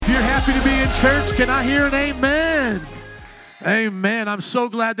happy to be in church? Can I hear an amen? Amen. I'm so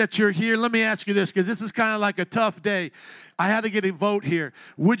glad that you're here. Let me ask you this, because this is kind of like a tough day. I had to get a vote here.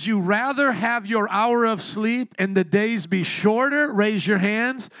 Would you rather have your hour of sleep and the days be shorter? Raise your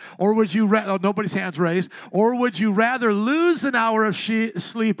hands. Or would you rather, nobody's hands raised. Or would you rather lose an hour of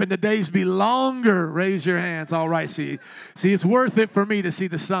sleep and the days be longer? Raise your hands. All right, see, it's worth it for me to see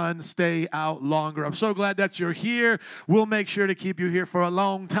the sun stay out longer. I'm so glad that you're here. We'll make sure to keep you here for a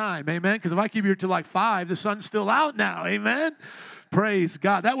long time. Amen. Because if I keep you here till like 5, the sun's still out now. Amen. Praise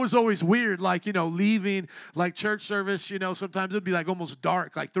God. That was always weird, like, leaving, like, church service, sometimes it'd be, like, almost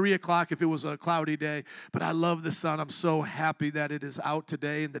dark, like 3 o'clock if it was a cloudy day. But I love the sun. I'm so happy that it is out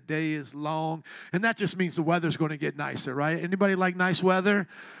today and the day is long. And that just means the weather's going to get nicer, right? Anybody like nice weather?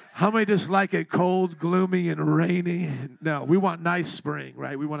 How many just like it cold, gloomy, and rainy? No, we want nice spring,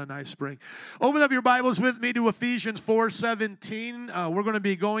 right? We want a nice spring. Open up your Bibles with me to Ephesians 4:17. We're going to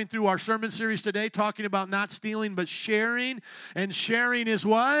be going through our sermon series today, talking about not stealing, but sharing. And sharing is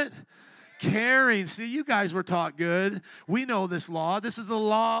what? Caring. See, you guys were taught good. We know this law. This is the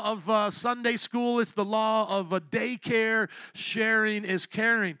law of Sunday school. It's the law of a daycare. Sharing is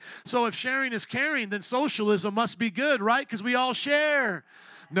caring. So if sharing is caring, then socialism must be good, right? Because we all share.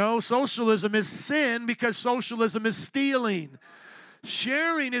 No, socialism is sin because socialism is stealing.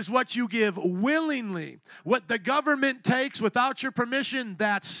 Sharing is what you give willingly. What the government takes without your permission,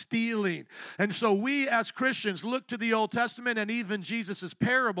 that's stealing. And so we as Christians look to the Old Testament and even Jesus'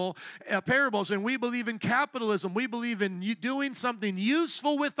 parables, and we believe in capitalism. We believe in doing something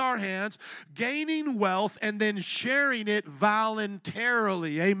useful with our hands, gaining wealth, and then sharing it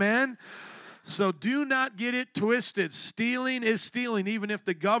voluntarily. Amen? So do not get it twisted. Stealing is stealing, even if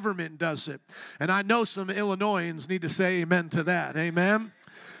the government does it. And I know some Illinoisans need to say amen to that. Amen?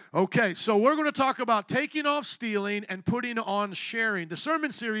 Okay, so we're going to talk about taking off stealing and putting on sharing. The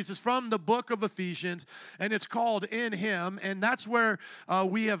sermon series is from the book of Ephesians, and it's called In Him, and that's where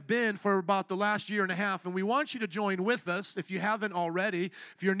we have been for about the last year and a half, and we want you to join with us if you haven't already.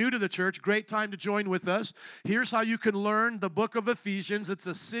 If you're new to the church, great time to join with us. Here's how you can learn the book of Ephesians. It's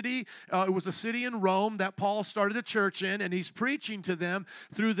a city, it was a city in Rome that Paul started a church in, and he's preaching to them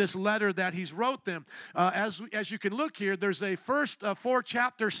through this letter that he's wrote them. As you can look here, there's a first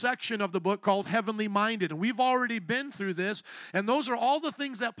 4-chapter section of the book called Heavenly Minded, and we've already been through this, and those are all the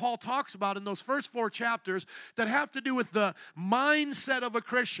things that Paul talks about in those first 4 chapters that have to do with the mindset of a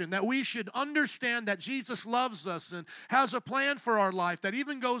Christian, that we should understand that Jesus loves us and has a plan for our life that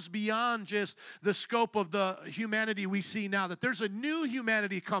even goes beyond just the scope of the humanity we see now, that there's a new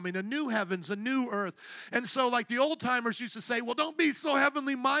humanity coming, a new heavens, a new earth. And so like the old timers used to say, well, don't be so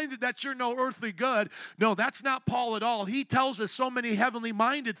heavenly minded that you're no earthly good. No, that's not Paul at all. He tells us so many heavenly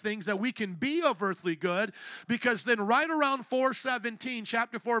minded things that we can be of earthly good, because then right around 4:17,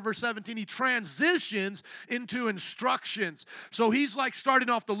 chapter 4, verse 17, he transitions into instructions. So he's like starting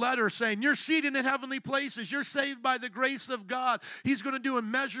off the letter saying, you're seated in heavenly places. You're saved by the grace of God. He's going to do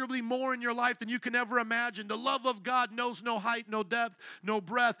immeasurably more in your life than you can ever imagine. The love of God knows no height, no depth, no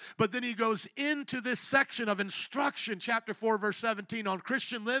breadth. But then he goes into this section of instruction, chapter 4, verse 17, on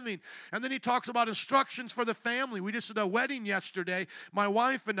Christian living. And then he talks about instructions for the family. We just did a wedding yesterday, my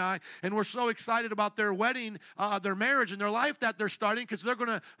wife and I, and we're so excited about their wedding, their marriage, and their life that they're starting, because they're going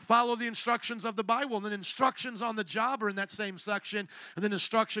to follow the instructions of the Bible. And then instructions on the job are in that same section, and then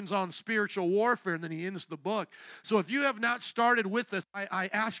instructions on spiritual warfare, and then he ends the book. So if you have not started with us, I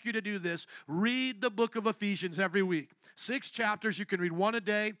ask you to do this. Read the book of Ephesians every week. 6 chapters. You can read 1 a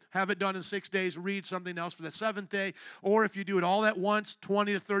day, have it done in 6 days, read something else for the 7th day, or if you do it all at once,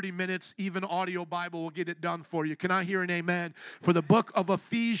 20 to 30 minutes, even audio Bible will get it done for you. Can I hear an amen for the book of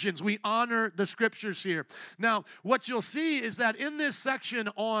Ephesians? We honor the scriptures here. Now, what you'll see is that in this section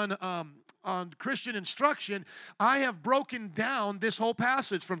on Christian instruction, I have broken down this whole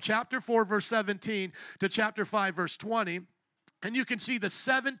passage from chapter 4, verse 17 to chapter 5, verse 20. And you can see the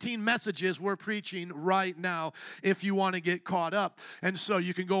 17 messages we're preaching right now if you want to get caught up. And so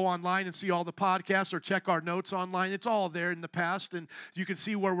you can go online and see all the podcasts or check our notes online. It's all there in the past, and you can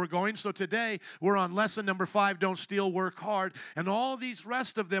see where we're going. So today, we're on lesson number 5, Don't Steal, Work Hard. And all these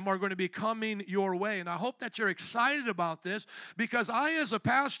rest of them are going to be coming your way. And I hope that you're excited about this, because I, as a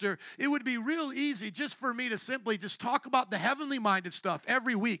pastor, it would be real easy just for me to simply just talk about the heavenly-minded stuff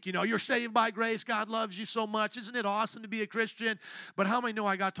every week. You're saved by grace. God loves you so much. Isn't it awesome to be a Christian? instruction. But how many know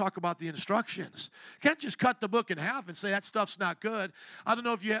I got to talk about the instructions? Can't just cut the book in half and say that stuff's not good. I don't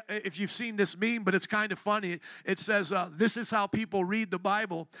know if you've seen this meme, but it's kind of funny. It says, this is how people read the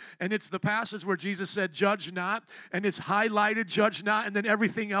Bible. And it's the passage where Jesus said, judge not. And it's highlighted, judge not. And then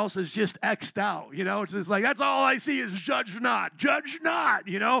everything else is just X'd out. You know, it's just like, that's all I see is judge not,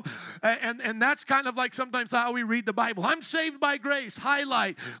 you know. And that's kind of like sometimes how we read the Bible. I'm saved by grace,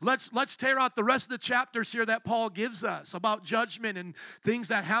 highlight. Let's tear out the rest of the chapters here that Paul gives us about judgment and things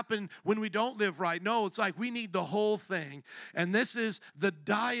that happen when we don't live right. No, it's like we need the whole thing. And this is the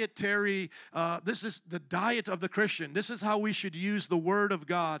this is the diet of the Christian. This is how we should use the Word of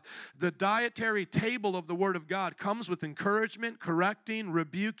God. The dietary table of the Word of God comes with encouragement, correcting,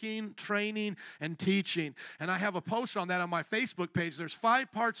 rebuking, training, and teaching. And I have a post on that on my Facebook page. There's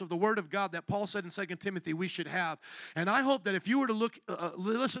 5 parts of the Word of God that Paul said in 2 Timothy we should have. And I hope that if you were to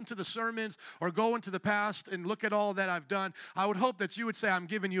listen to the sermons or go into the past and look at all that I've done, I would hope that you would say, I'm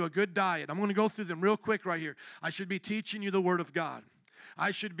giving you a good diet. I'm going to go through them real quick right here. I should be teaching you the Word of God.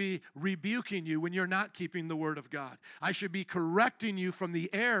 I should be rebuking you when you're not keeping the Word of God. I should be correcting you from the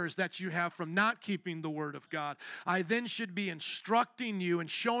errors that you have from not keeping the Word of God. I then should be instructing you and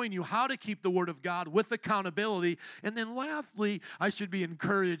showing you how to keep the Word of God with accountability. And then lastly, I should be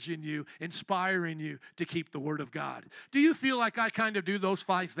encouraging you, inspiring you to keep the Word of God. Do you feel like I kind of do those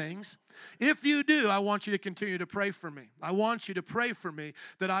 5 things? If you do, I want you to continue to pray for me. I want you to pray for me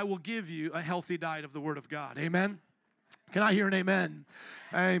that I will give you a healthy diet of the Word of God. Amen? Can I hear an amen?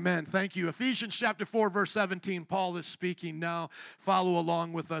 Amen. Thank you. Ephesians chapter 4, verse 17, Paul is speaking now. Follow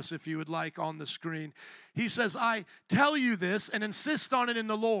along with us if you would like on the screen. He says, I tell you this and insist on it in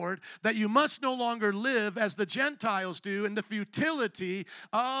the Lord, that you must no longer live as the Gentiles do in the futility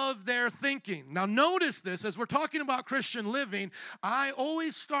of their thinking. Now notice this, as we're talking about Christian living, I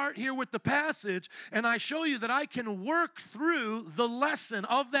always start here with the passage, and I show you that I can work through the lesson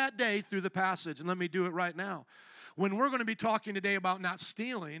of that day through the passage. And let me do it right now. When we're going to be talking today about not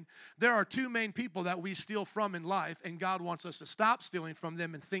stealing, there are 2 main people that we steal from in life, and God wants us to stop stealing from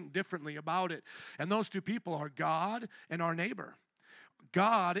them and think differently about it. And those 2 people are God and our neighbor.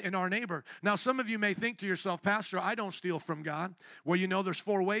 God and our neighbor. Now, some of you may think to yourself, Pastor, I don't steal from God. Well, you know, there's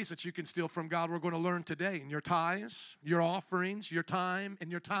 4 ways that you can steal from God we're going to learn today. And your tithes, your offerings, your time, and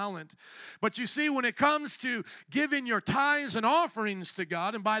your talent. But you see, when it comes to giving your tithes and offerings to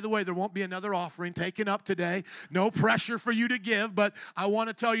God, and by the way, there won't be another offering taken up today. No pressure for you to give, but I want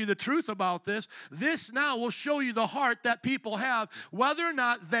to tell you the truth about this. This now will show you the heart that people have, whether or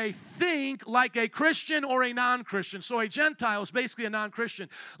not they think like a Christian or a non-Christian. So a Gentile is basically a non-Christian.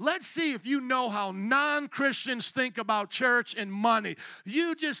 Let's see if you know how non-Christians think about church and money.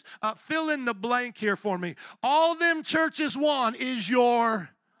 You just fill in the blank here for me. All them churches want is your...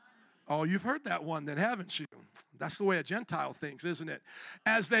 Oh, you've heard that one then, haven't you? That's the way a Gentile thinks, isn't it?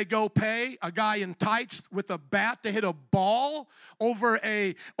 As they go pay a guy in tights with a bat to hit a ball over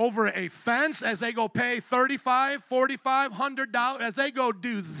a fence, as they go pay $35, $45, $100, as they go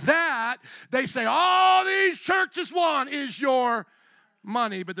do that, they say, all these churches want is your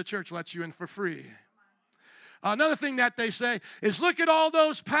money, but the church lets you in for free. Another thing that they say is, look at all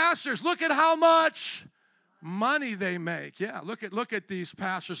those pastors. Look at how much money they make. Yeah, look at these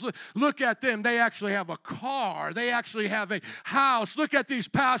pastors. Look at them. They actually have a car. They actually have a house. Look at these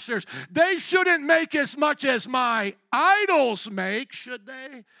pastors. They shouldn't make as much as my idols make, should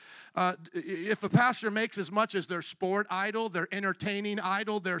they? If a pastor makes as much as their sport idol, their entertaining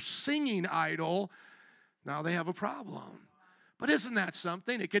idol, their singing idol, now they have a problem. But isn't that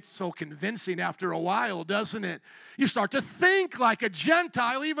something? It gets so convincing after a while, doesn't it? You start to think like a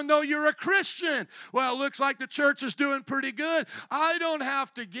Gentile even though you're a Christian. Well, it looks like the church is doing pretty good. I don't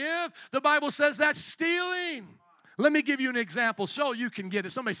have to give. The Bible says that's stealing. Let me give you an example so you can get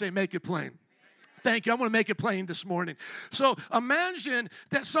it. Somebody say, make it plain. Thank you. I'm going to make it plain this morning. So imagine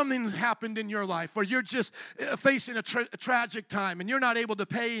that something's happened in your life where you're just facing a tragic time and you're not able to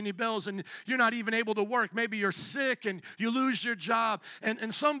pay any bills and you're not even able to work. Maybe you're sick and you lose your job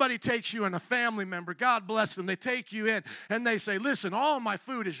and somebody takes you in, a family member. God bless them. They take you in and they say, listen, all my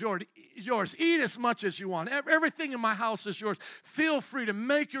food is yours. Eat as much as you want. Everything in my house is yours. Feel free to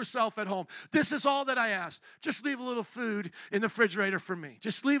make yourself at home. This is all that I ask. Just leave a little food in the refrigerator for me.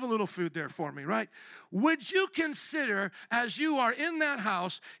 Just leave a little food there for me, right? Would you consider, as you are in that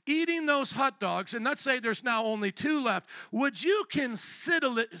house eating those hot dogs, and let's say there's now only 2 left, would you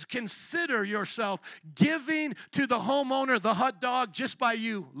consider yourself giving to the homeowner the hot dog just by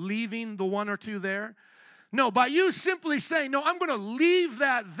you leaving the 1 or 2 there? No, by you simply saying, no, I'm going to leave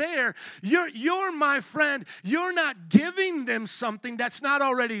that there, you're my friend. You're not giving them something that's not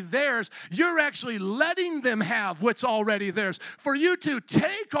already theirs. You're actually letting them have what's already theirs. For you to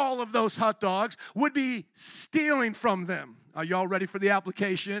take all of those hot dogs would be stealing from them. Are y'all ready for the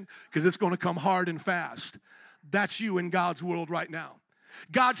application? Because it's going to come hard and fast. That's you in God's world right now.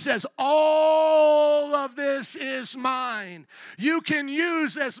 God says, all of this is mine. You can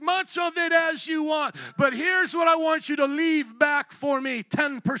use as much of it as you want, but here's what I want you to leave back for me,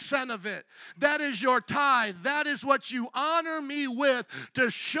 10% of it. That is your tithe. That is what you honor me with to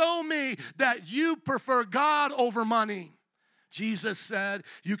show me that you prefer God over money. Jesus said,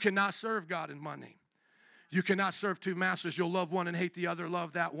 you cannot serve God and money. You cannot serve two masters. You'll love one and hate the other,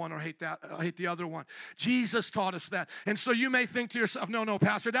 love that one or hate the other one. Jesus taught us that. And so you may think to yourself, no,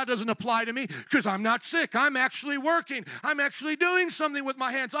 Pastor, that doesn't apply to me because I'm not sick. I'm actually working. I'm actually doing something with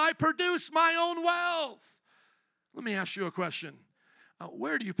my hands. I produce my own wealth. Let me ask you a question.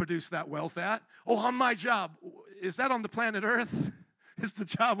 Where do you produce that wealth at? Oh, on my job. Is that on the planet Earth? Is the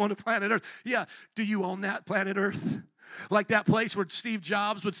job on the planet Earth? Yeah. Do you own that planet Earth? Like that place where Steve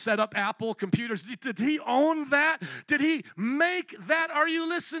Jobs would set up Apple computers. Did he own that? Did he make that? Are you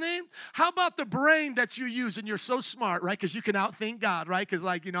listening? How about the brain that you use? And you're so smart, right? Because you can outthink God, right? Because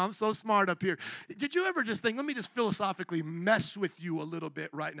I'm so smart up here. Did you ever just think, let me just philosophically mess with you a little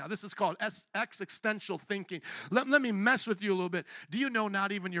bit right now. This is called existential thinking. Let me mess with you a little bit. Do you know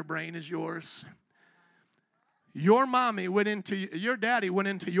not even your brain is yours? Your daddy went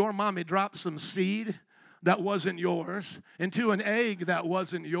into your mommy, dropped some seed that wasn't yours, into an egg that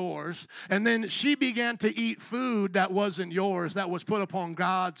wasn't yours. And then she began to eat food that wasn't yours, that was put upon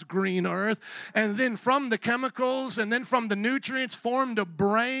God's green earth. And then from the chemicals and then from the nutrients formed a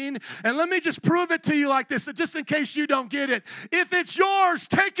brain. And let me just prove it to you like this, just in case you don't get it. If it's yours,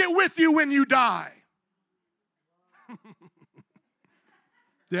 take it with you when you die.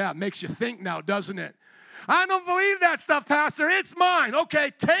 Yeah, it makes you think now, doesn't it? I don't believe that stuff, Pastor. It's mine.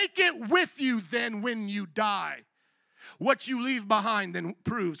 Okay, take it with you then when you die. What you leave behind then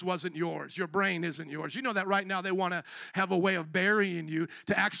proves wasn't yours. Your brain isn't yours. You know that right now they want to have a way of burying you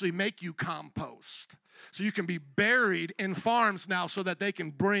to actually make you compost. So you can be buried in farms now so that they can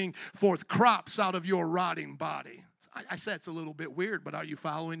bring forth crops out of your rotting body. I said it's a little bit weird, but are you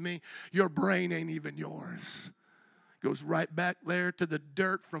following me? Your brain ain't even yours. It goes right back there to the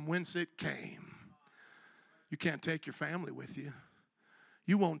dirt from whence it came. You can't take your family with you.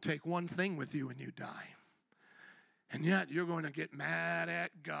 You won't take one thing with you when you die. And yet you're going to get mad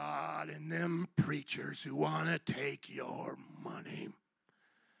at God and them preachers who want to take your money.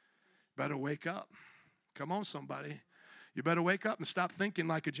 Better wake up. Come on, somebody. You better wake up and stop thinking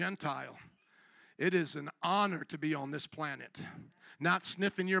like a Gentile. It is an honor to be on this planet. Not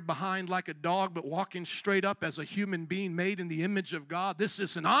sniffing your behind like a dog, but walking straight up as a human being made in the image of God. This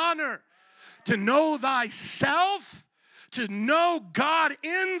is an honor. To know thyself, to know God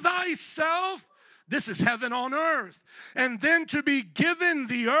in thyself, this is heaven on earth. And then to be given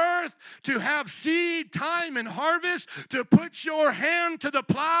the earth, to have seed, time, and harvest, to put your hand to the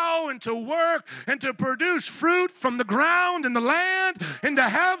plow and to work and to produce fruit from the ground and the land and to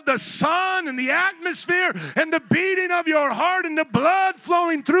have the sun and the atmosphere and the beating of your heart and the blood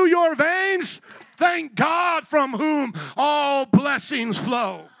flowing through your veins. Thank God from whom all blessings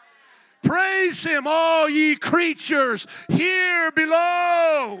flow. Praise him, all ye creatures here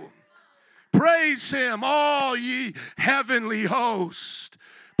below. Praise him, all ye heavenly hosts.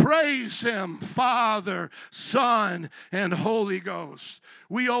 Praise him, Father, Son, and Holy Ghost.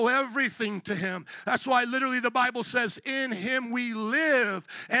 We owe everything to him. That's why literally the Bible says, in him we live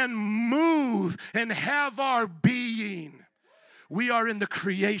and move and have our being. We are in the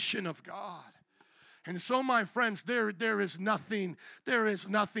creation of God. And so, my friends, there is nothing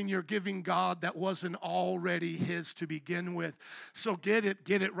you're giving God that wasn't already his to begin with. So get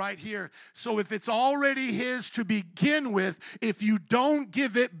it right here. So if it's already his to begin with, if you don't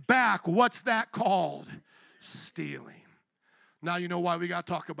give it back, what's that called? Stealing. Now you know why we got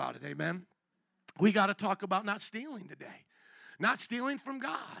to talk about it, amen? We got to talk about not stealing today. Not stealing from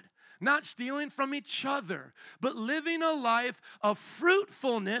God. Not stealing from each other, but living a life of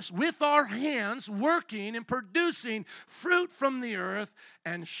fruitfulness with our hands, working and producing fruit from the earth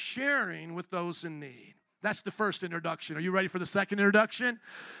and sharing with those in need. That's the first introduction. Are you ready for the second introduction?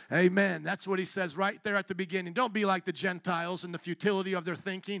 Amen. That's what he says right there at the beginning. Don't be like the Gentiles in the futility of their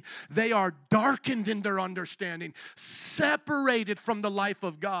thinking. They are darkened in their understanding, separated from the life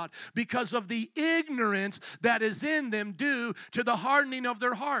of God because of the ignorance that is in them due to the hardening of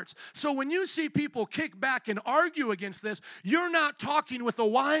their hearts. So when you see people kick back and argue against this, you're not talking with a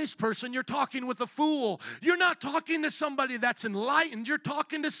wise person. You're talking with a fool. You're not talking to somebody that's enlightened. You're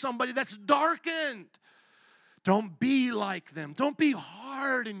talking to somebody that's darkened. Don't be like them. Don't be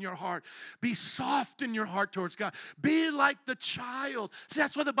hard in your heart. Be soft in your heart towards God. Be like the child. See,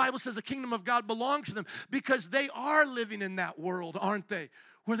 that's why the Bible says the kingdom of God belongs to them, because they are living in that world, aren't they?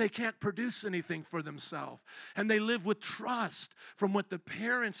 Where they can't produce anything for themselves. And they live with trust from what the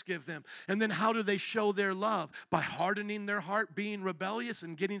parents give them. And then how do they show their love? By hardening their heart, being rebellious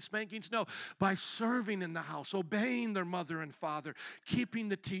and getting spankings? No, by serving in the house, obeying their mother and father, keeping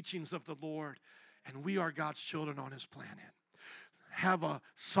the teachings of the Lord. And we are God's children on His planet. Have a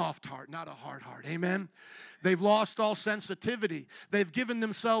soft heart, not a hard heart. Amen? They've lost all sensitivity. They've given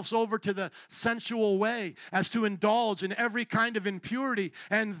themselves over to the sensual way as to indulge in every kind of impurity.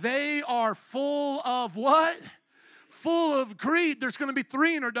 And they are full of what? Full of greed. There's going to be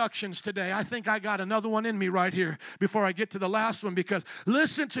 3 introductions today. I think I got another one in me right here before I get to the last one, because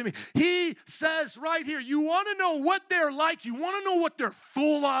listen to me. He says right here, you want to know what they're like. You want to know what they're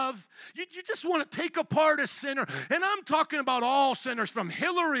full of. You just want to take apart a sinner. And I'm talking about all sinners, from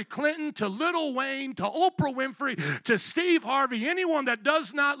Hillary Clinton to Lil Wayne to Oprah Winfrey to Steve Harvey, anyone that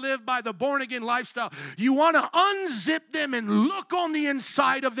does not live by the born-again lifestyle. You want to unzip them and look on the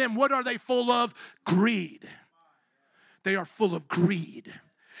inside of them. What are they full of? Greed. They are full of greed.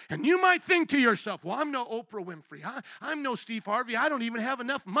 And you might think to yourself, well, I'm no Oprah Winfrey. I'm no Steve Harvey. I don't even have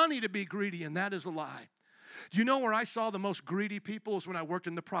enough money to be greedy, and that is a lie. Do you know where I saw the most greedy people? Was when I worked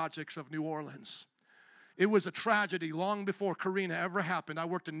in the projects of New Orleans. It was a tragedy long before Karina ever happened. I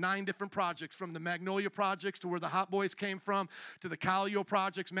worked in 9 different projects, from the Magnolia projects to where the Hot Boys came from, to the Callio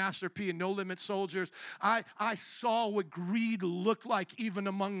projects, Master P, and No Limit Soldiers. I saw what greed looked like even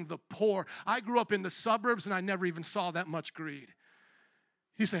among the poor. I grew up in the suburbs, and I never even saw that much greed.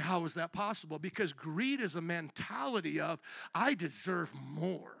 You say, how is that possible? Because greed is a mentality of, I deserve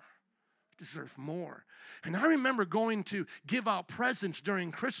more. Deserve more. And I remember going to give out presents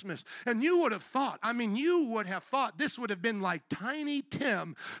during Christmas, and you would have thought this would have been like Tiny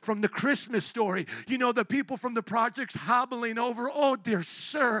Tim from the Christmas Story. You know, the people from the projects hobbling over, oh, dear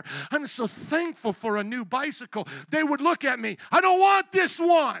sir, I'm so thankful for a new bicycle. They would look at me, I don't want this one.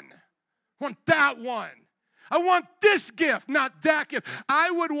 I want that one. I want this gift, not that gift.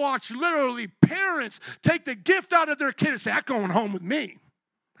 I would watch literally parents take the gift out of their kid and say, that's going home with me.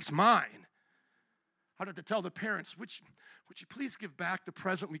 It's mine. I'd have to tell the parents, would you please give back the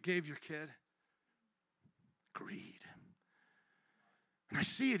present we gave your kid? Greed. And I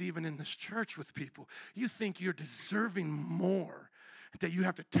see it even in this church with people. You think you're deserving more, that you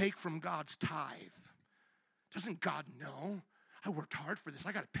have to take from God's tithe. Doesn't God know? I worked hard for this.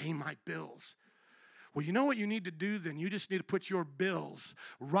 I got to pay my bills. Well, you know what you need to do then? You just need to put your bills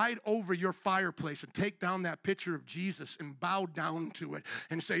right over your fireplace and take down that picture of Jesus and bow down to it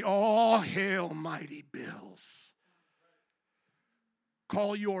and say, oh, hail mighty bills.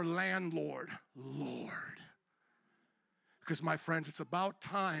 Call your landlord, Lord. Because, my friends, it's about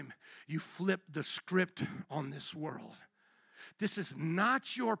time you flip the script on this world. This is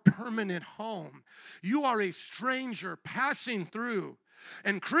not your permanent home. You are a stranger passing through.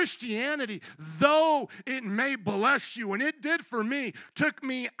 And Christianity, though it may bless you, and it did for me, took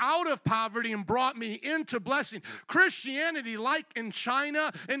me out of poverty and brought me into blessing. Christianity, like in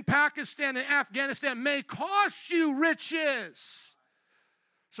China, in Pakistan, and Afghanistan, may cost you riches.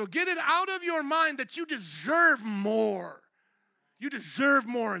 So get it out of your mind that you deserve more. You deserve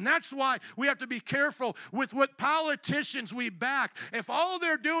more. And that's why we have to be careful with what politicians we back. If all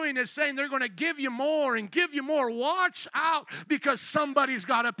they're doing is saying they're going to give you more and give you more, watch out, because somebody's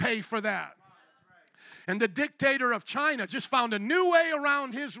got to pay for that. And the dictator of China just found a new way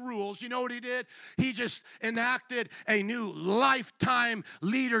around his rules. You know what he did? He just enacted a new lifetime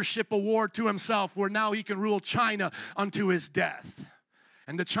leadership award to himself, where now he can rule China unto his death.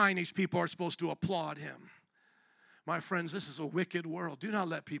 And the Chinese people are supposed to applaud him. My friends, this is a wicked world. Do not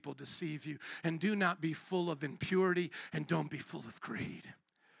let people deceive you, and do not be full of impurity, and don't be full of greed.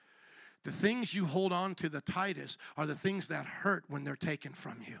 The things you hold on to the tightest are the things that hurt when they're taken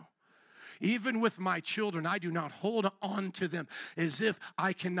from you. Even with my children, I do not hold on to them as if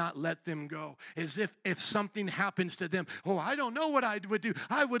I cannot let them go. As if something happens to them, oh, I don't know what I would do.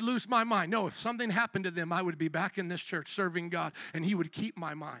 I would lose my mind. No, if something happened to them, I would be back in this church serving God, and He would keep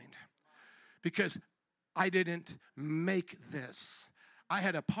my mind. Because I didn't make this. I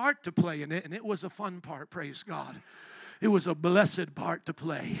had a part to play in it, and it was a fun part, praise God. It was a blessed part to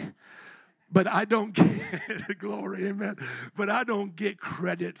play. But I don't get, glory, amen. But I don't get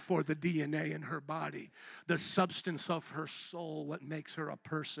credit for the DNA in her body, the substance of her soul, what makes her a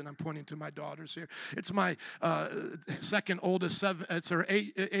person. I'm pointing to my daughters here. It's my second oldest, it's her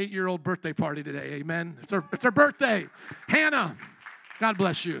eight-year-old birthday party today, amen. It's her birthday. Hannah, God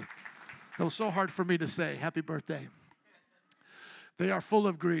bless you. It was so hard for me to say, happy birthday. They are full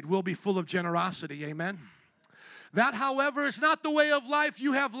of greed. We'll be full of generosity, amen. That, however, is not the way of life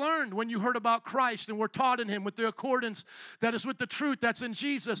you have learned when you heard about Christ and were taught in Him with the accordance that is with the truth that's in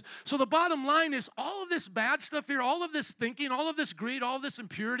Jesus. So the bottom line is all of this bad stuff here, all of this thinking, all of this greed, all of this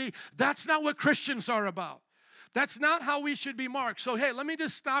impurity, that's not what Christians are about. That's not how we should be marked. So, hey, let me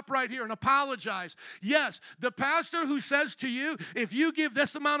just stop right here and apologize. Yes, the pastor who says to you, if you give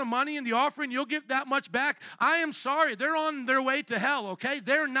this amount of money in the offering, you'll give that much back. I am sorry. They're on their way to hell, okay?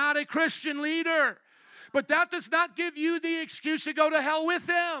 They're not a Christian leader. But that does not give you the excuse to go to hell with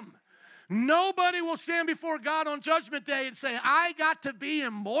them. Nobody will stand before God on Judgment Day and say, I got to be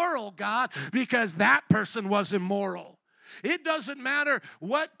immoral, God, because that person was immoral. It doesn't matter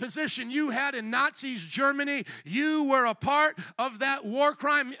what position you had in Nazis Germany. You were a part of that war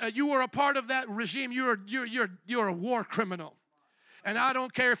crime. You were a part of that regime. You're a war criminal. And I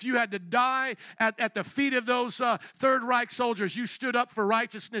don't care if you had to die at the feet of those Third Reich soldiers. You stood up for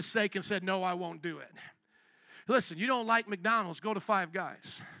righteousness' sake and said, no, I won't do it. Listen, you don't like McDonald's, go to Five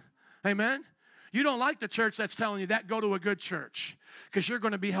Guys. Amen? You don't like the church that's telling you that, go to a good church, because you're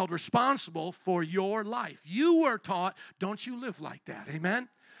going to be held responsible for your life. You were taught, don't you live like that. Amen?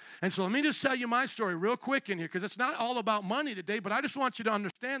 And so let me just tell you my story real quick in here, because it's not all about money today, but I just want you to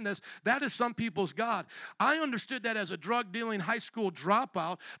understand this. That is some people's God. I understood that as a drug-dealing high school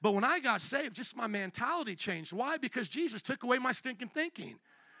dropout, but when I got saved, just my mentality changed. Why? Because Jesus took away my stinking thinking.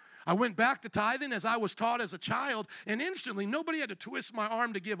 I went back to tithing as I was taught as a child, and instantly, nobody had to twist my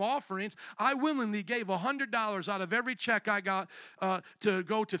arm to give offerings. I willingly gave $100 out of every check I got to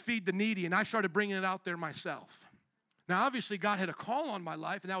go to feed the needy, and I started bringing it out there myself. Now, obviously, God had a call on my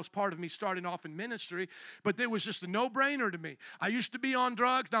life, and that was part of me starting off in ministry, but it was just a no-brainer to me. I used to be on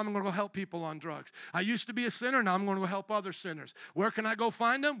drugs, now I'm going to go help people on drugs. I used to be a sinner, now I'm going to go help other sinners. Where can I go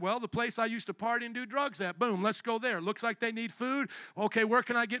find them? Well, the place I used to party and do drugs at. Boom, let's go there. Looks like they need food. Okay, where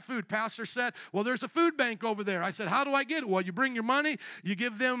can I get food? Pastor said, well, there's a food bank over there. I said, how do I get it? Well, you bring your money, you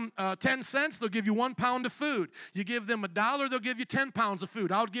give them 10 cents, they'll give you 1 pound of food. You give them $1, they'll give you 10 pounds of food.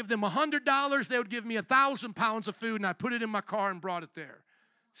 I would give them $100, they would give me 1,000 pounds of food, and I put it in my car and brought it there.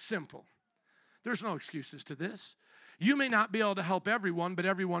 Simple. There's no excuses to this. You may not be able to help everyone, but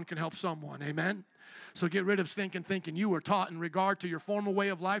everyone can help someone. Amen? So get rid of stinking thinking. You were taught in regard to your former way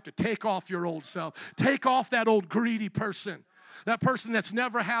of life to take off your old self. Take off that old greedy person. That person that's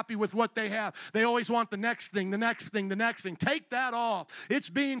never happy with what they have. They always want the next thing, the next thing, the next thing. Take that off. It's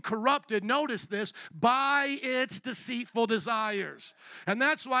being corrupted, notice this, by its deceitful desires. And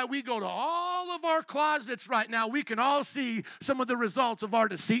that's why we go to all of our closets right now. We can all see some of the results of our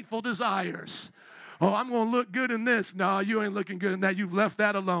deceitful desires. Oh, I'm going to look good in this. No, you ain't looking good in that. You've left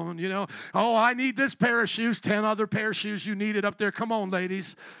that alone, you know. Oh, I need this pair of shoes, 10 other pair of shoes you needed up there. Come on,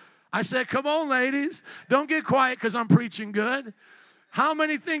 ladies. I said, come on, ladies. Don't get quiet because I'm preaching good. How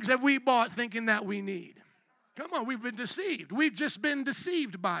many things have we bought thinking that we need? Come on, we've been deceived. We've just been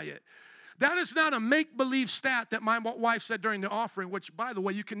deceived by it. That is not a make-believe stat that my wife said during the offering, which, by the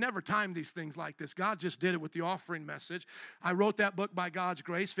way, you can never time these things like this. God just did it with the offering message. I wrote that book by God's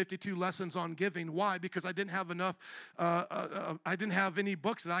grace, 52 Lessons on Giving. Why? Because I didn't have enough, I didn't have any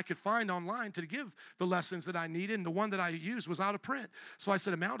books that I could find online to give the lessons that I needed, and the one that I used was out of print. So I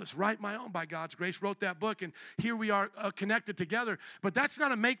said, I'll just write my own by God's grace, wrote that book, and here we are connected together. But that's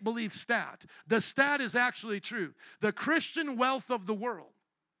not a make-believe stat. The stat is actually true. The Christian wealth of the world,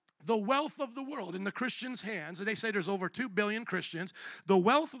 the wealth of the world in the Christian's hands, and they say there's over 2 billion Christians, the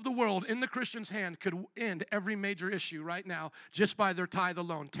wealth of the world in the Christian's hand could end every major issue right now just by their tithe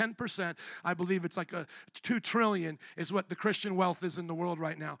alone. 10%, I believe it's like 2 trillion is what the Christian wealth is in the world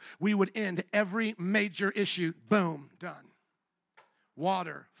right now. We would end every major issue. Boom, done.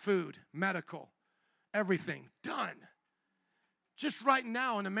 Water, food, medical, everything, done. Just right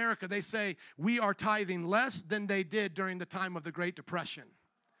now in America, they say we are tithing less than they did during the time of the Great Depression.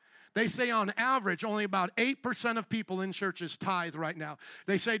 They say on average only about 8% of people in churches tithe right now.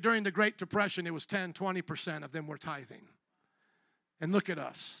 They say during the Great Depression it was 10, 20% of them were tithing. And look at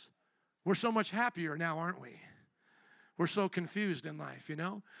us. We're so much happier now, aren't we? We're so confused in life, you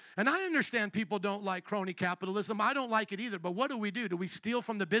know? And I understand people don't like crony capitalism. I don't like it either. But what do? Do we steal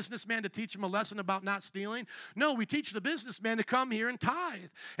from the businessman to teach him a lesson about not stealing? No, we teach the businessman to come here and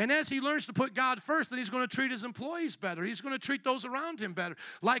tithe. And as he learns to put God first, then he's going to treat his employees better. He's going to treat those around him better.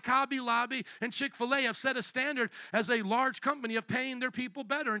 Like Hobby Lobby and Chick-fil-A have set a standard as a large company of paying their people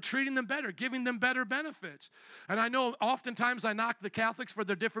better and treating them better, giving them better benefits. And I know oftentimes I knock the Catholics for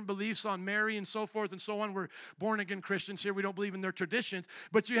their different beliefs on Mary and so forth and so on. We're born-again Christians here. We don't believe in their traditions,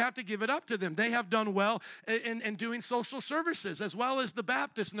 but you have to give it up to them. They have done well in doing social services, as well as the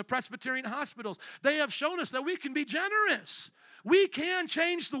Baptist and the Presbyterian hospitals. They have shown us that we can be generous. We can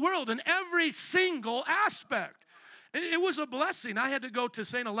change the world in every single aspect. It was a blessing. I had to go to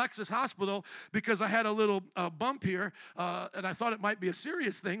St. Alexis Hospital because I had a little bump here, and I thought it might be a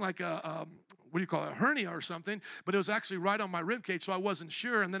serious thing, like a hernia or something, but it was actually right on my rib cage, so I wasn't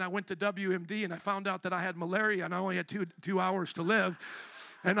sure. And then I went to WMD, and I found out that I had malaria, and I only had two hours to live.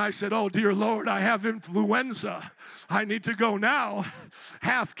 And I said, oh, dear Lord, I have influenza. I need to go now,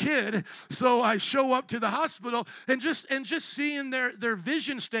 half kid. So I show up to the hospital, and just seeing their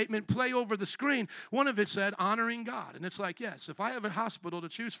vision statement play over the screen, one of it said, honoring God. And it's like, yes, if I have a hospital to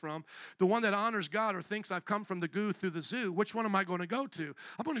choose from, the one that honors God or thinks I've come from the goo through the zoo, which one am I going to go to?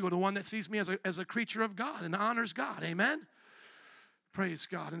 I'm going to go to one that sees me as a creature of God and honors God. Amen? Praise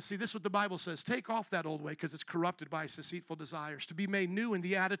God. And see, this is what the Bible says. Take off that old way because it's corrupted by its deceitful desires. To be made new in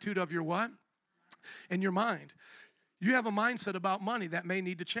the attitude of your what? In your mind. You have a mindset about money that may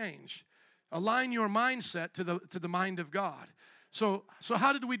need to change. Align your mindset to the mind of God. So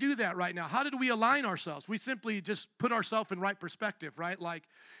how did we do that right now? How did we align ourselves? We simply just put ourselves in right perspective, right? Like,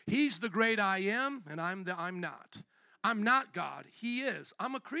 he's the great I am, and I'm not. I'm not God. He is.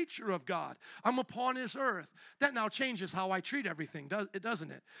 I'm a creature of God. I'm upon his earth. That now changes how I treat everything,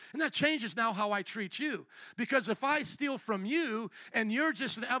 doesn't it? And that changes now how I treat you. Because if I steal from you and you're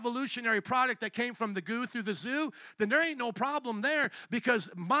just an evolutionary product that came from the goo through the zoo, then there ain't no problem there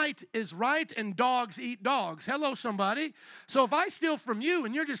because might is right and dogs eat dogs. Hello, somebody. So if I steal from you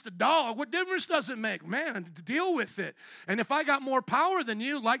and you're just a dog, what difference does it make? Man, deal with it. And if I got more power than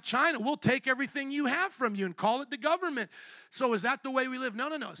you, like China, we'll take everything you have from you and call it the government. So is that the way we live? No.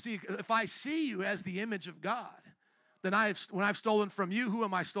 See, if I see you as the image of God, then when I've stolen from you, who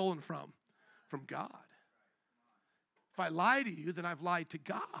am I stolen from? From God. If I lie to you, then I've lied to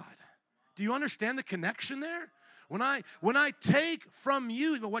God. Do you understand the connection there? When I take from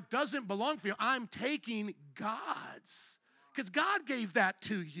you what doesn't belong for you, I'm taking God's. Because God gave that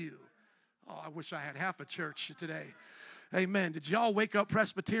to you. Oh, I wish I had half a church today. Amen. Did y'all wake up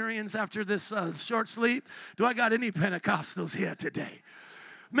Presbyterians after this short sleep? Do I got any Pentecostals here today?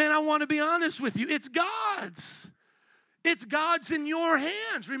 Man, I want to be honest with you. It's God's. It's God's in your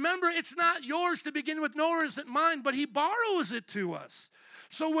hands. Remember, it's not yours to begin with, nor is it mine, but he borrows it to us.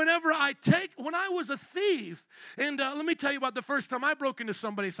 So when I was a thief, and let me tell you about the first time I broke into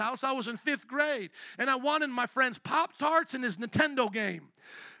somebody's house. I was in 5th grade, and I wanted my friend's Pop-Tarts and his Nintendo game.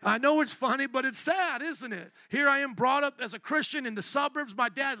 I know it's funny, but it's sad, isn't it? Here I am brought up as a Christian in the suburbs. My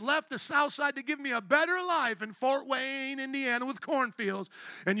dad left the South Side to give me a better life in Fort Wayne, Indiana with cornfields.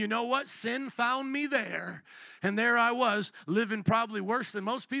 And you know what? Sin found me there. And there I was, living probably worse than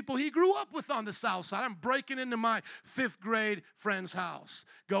most people he grew up with on the South Side. I'm breaking into my 5th grade friend's house,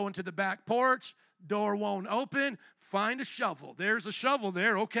 going to the back porch, door won't open. Find a shovel. There's a shovel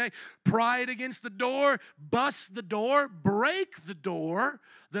there, okay. Pry it against the door, bust the door, break the door.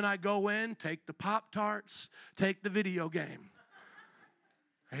 Then I go in, take the Pop-Tarts, take the video game.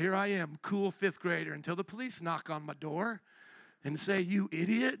 Here I am, cool 5th grader, until the police knock on my door and say, you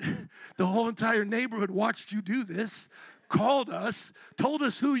idiot, the whole entire neighborhood watched you do this, called us, told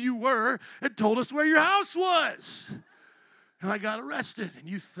us who you were, and told us where your house was. And I got arrested. And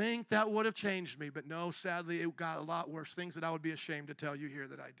you think that would have changed me. But no, sadly, it got a lot worse. Things that I would be ashamed to tell you here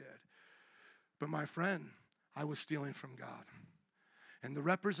that I did. But my friend, I was stealing from God. And the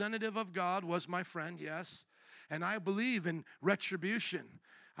representative of God was my friend, yes. And I believe in retribution.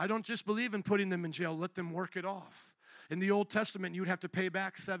 I don't just believe in putting them in jail. Let them work it off. In the Old Testament, you'd have to pay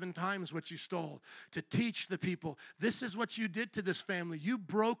back 7 times what you stole to teach the people, this is what you did to this family. You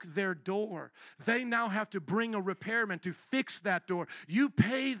broke their door. They now have to bring a repairman to fix that door. You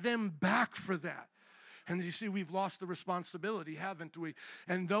pay them back for that. And you see, we've lost the responsibility, haven't we?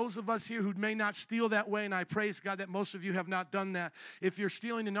 And those of us here who may not steal that way, and I praise God that most of you have not done that, if you're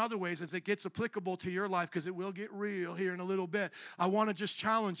stealing in other ways as it gets applicable to your life, because it will get real here in a little bit, I want to just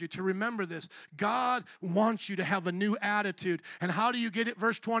challenge you to remember this. God wants you to have a new attitude. And how do you get it?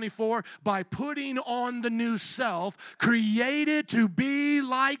 Verse 24, by putting on the new self, created to be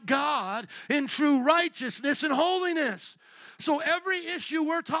like God in true righteousness and holiness. So every issue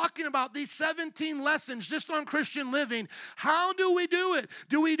we're talking about, these 17 lessons just on Christian living, how do we do it?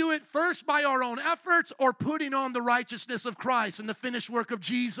 Do we do it first by our own efforts or putting on the righteousness of Christ and the finished work of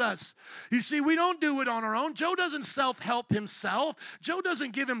Jesus? You see, we don't do it on our own. Joe doesn't self-help himself. Joe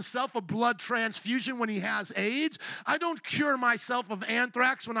doesn't give himself a blood transfusion when he has AIDS. I don't cure myself of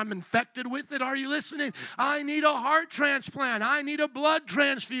anthrax when I'm infected with it. Are you listening? I need a heart transplant. I need a blood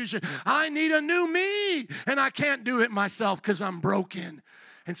transfusion. I need a new me. And I can't do it myself because I'm broken.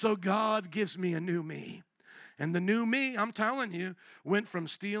 And so God gives me a new me. And the new me, I'm telling you, went from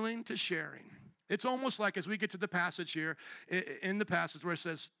stealing to sharing. It's almost like as we get to the passage here, in the passage where it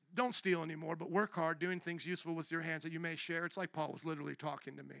says, don't steal anymore, but work hard, doing things useful with your hands that you may share. It's like Paul was literally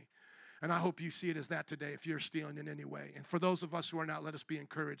talking to me. And I hope you see it as that today if you're stealing in any way. And for those of us who are not, let us be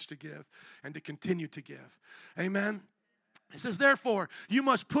encouraged to give and to continue to give. Amen. It says, therefore, you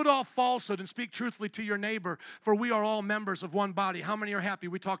must put off falsehood and speak truthfully to your neighbor, for we are all members of one body. How many are happy?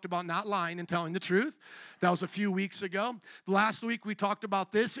 We talked about not lying and telling the truth. That was a few weeks ago. Last week, we talked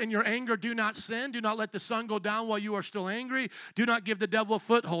about this. In your anger, do not sin. Do not let the sun go down while you are still angry. Do not give the devil a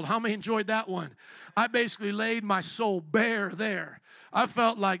foothold. How many enjoyed that one? I basically laid my soul bare there. I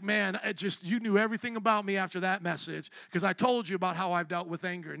felt like, man, you knew everything about me after that message because I told you about how I've dealt with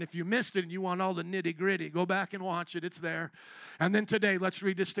anger. And if you missed it and you want all the nitty-gritty, go back and watch it. It's there. And then today, let's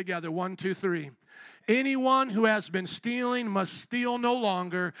read this together. 1, 2, 3. Anyone who has been stealing must steal no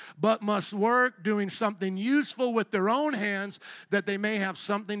longer, but must work doing something useful with their own hands that they may have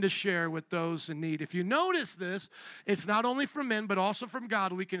something to share with those in need. If you notice this, it's not only from men, but also from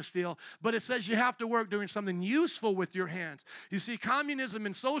God we can steal, but it says you have to work doing something useful with your hands. You see, communism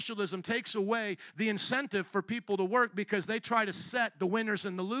and socialism takes away the incentive for people to work because they try to set the winners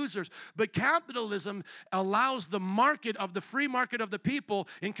and the losers. But capitalism allows the market of the free market of the people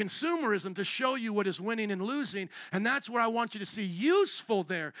in consumerism to show you what is winning and losing, and that's where I want you to see useful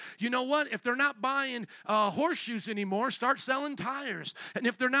there. You know what? If they're not buying horseshoes anymore, start selling tires. And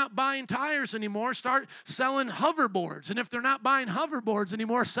if they're not buying tires anymore, start selling hoverboards. And if they're not buying hoverboards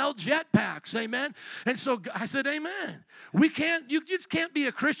anymore, sell jetpacks. Amen? And so I said, amen. You just can't be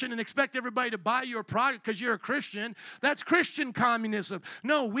a Christian and expect everybody to buy your product because you're a Christian. That's Christian communism.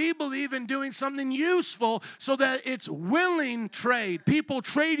 No, we believe in doing something useful so that it's willing trade. People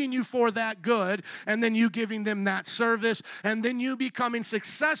trading you for that good, and then you giving them that service, and then you becoming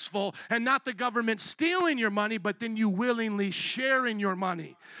successful, and not the government stealing your money, but then you willingly sharing your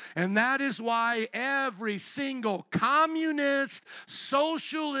money. And that is why every single communist,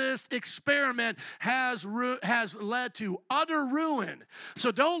 socialist experiment has led to utter ruin.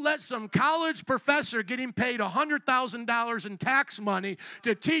 So don't let some college professor getting paid $100,000 in tax money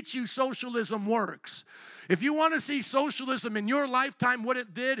to teach you socialism works. If you want to see socialism in your lifetime, what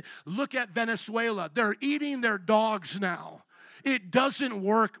it did, look at Venezuela. They're eating their dogs now. It doesn't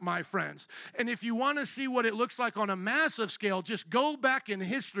work, my friends. And if you want to see what it looks like on a massive scale, just go back in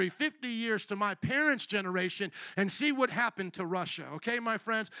history 50 years to my parents' generation and see what happened to Russia. Okay, my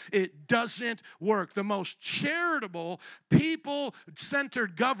friends? It doesn't work. The most charitable,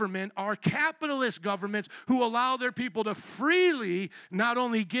 people-centered government are capitalist governments who allow their people to freely not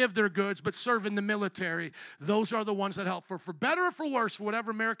only give their goods, but serve in the military. Those are the ones that help. For better or for worse, for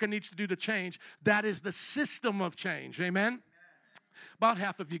whatever America needs to do to change, that is the system of change. Amen? About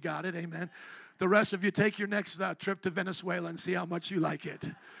half of you got it, amen. The rest of you take your next trip to Venezuela and see how much you like it.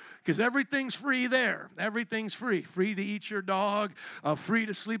 Because everything's free there. Everything's free. Free to eat your dog, free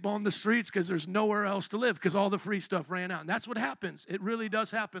to sleep on the streets because there's nowhere else to live because all the free stuff ran out. And that's what happens. It really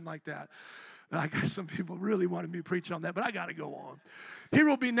does happen like that. I guess some people really wanted me to preach on that, but I got to go on. Here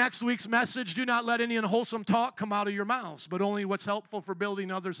will be next week's message. Do not let any unwholesome talk come out of your mouths, but only what's helpful for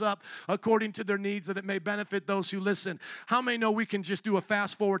building others up according to their needs, that it may benefit those who listen. How many know we can just do a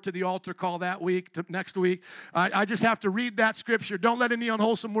fast forward to the altar call that week, to next week? I just have to read that scripture. Don't let any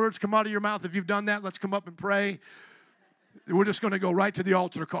unwholesome words come out of your mouth. If you've done that, let's come up and pray. We're just going to go right to the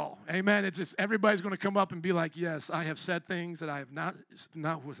altar call. Amen. It's just everybody's going to come up and be like, yes, I have said things that I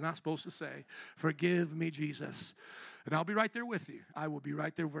have was not supposed to say. Forgive me, Jesus. And I'll be right there with you. I will be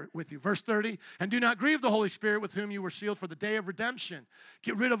right there with you. Verse 30, and do not grieve the Holy Spirit with whom you were sealed for the day of redemption.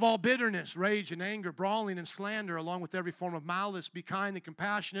 Get rid of all bitterness, rage, and anger, brawling, and slander, along with every form of malice. Be kind and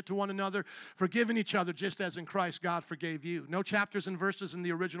compassionate to one another, forgiving each other, just as in Christ God forgave you. No chapters and verses in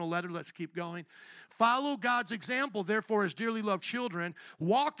the original letter. Let's keep going. Follow God's example, therefore, as dearly loved children.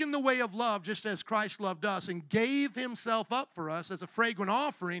 Walk in the way of love, just as Christ loved us and gave himself up for us as a fragrant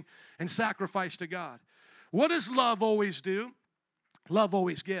offering and sacrifice to God. What does love always do? Love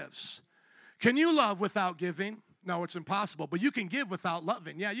always gives. Can you love without giving? No, it's impossible. But you can give without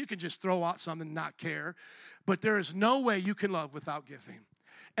loving. Yeah, you can just throw out something and not care. But there is no way you can love without giving.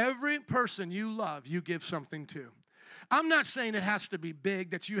 Every person you love, you give something to. I'm not saying it has to be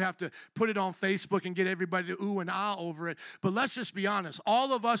big, that you have to put it on Facebook and get everybody to ooh and ah over it. But let's just be honest.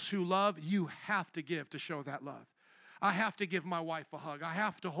 All of us who love, you have to give to show that love. I have to give my wife a hug. I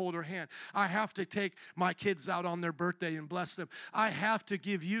have to hold her hand. I have to take my kids out on their birthday and bless them. I have to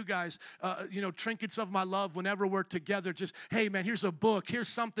give you guys, trinkets of my love whenever we're together. Just, hey, man, here's a book. Here's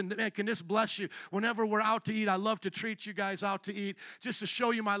something that, man, can this bless you? Whenever we're out to eat, I love to treat you guys out to eat just to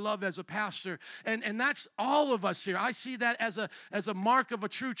show you my love as a pastor. And that's all of us here. I see that as a mark of a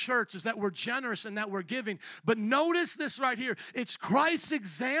true church, is that we're generous and that we're giving. But notice this right here. It's Christ's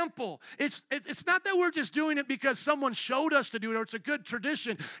example. It's not that we're just doing it because someone showed us to do it, or it's a good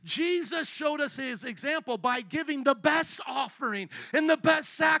tradition. Jesus showed us his example by giving the best offering and the best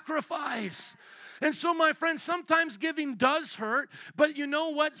sacrifice. And so, my friends, sometimes giving does hurt, but you know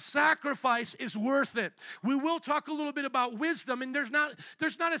what? Sacrifice is worth it. We will talk a little bit about wisdom, and there's not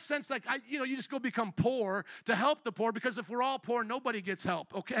a sense like, you just go become poor to help the poor, because if we're all poor, nobody gets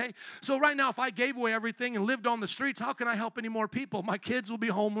help, okay? So right now, if I gave away everything and lived on the streets, how can I help any more people? My kids will be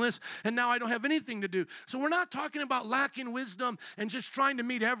homeless, and now I don't have anything to do. So we're not talking about lacking wisdom and just trying to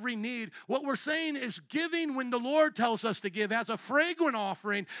meet every need. What we're saying is giving when the Lord tells us to give as a fragrant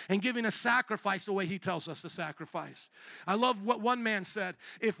offering, and giving a sacrifice the way he tells us to sacrifice. I love what one man said.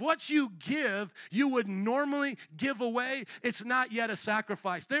 If what you give, you would normally give away, it's not yet a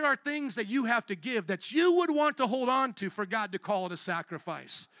sacrifice. There are things that you have to give that you would want to hold on to for God to call it a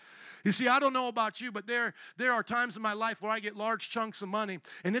sacrifice. You see, I don't know about you, but there are times in my life where I get large chunks of money,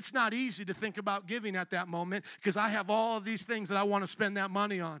 and it's not easy to think about giving at that moment because I have all of these things that I want to spend that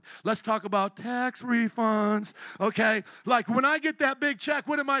money on. Let's talk about tax refunds, okay? Like when I get that big check,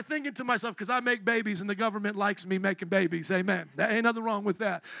 what am I thinking to myself? Because I make babies, and the government likes me making babies, amen. There ain't nothing wrong with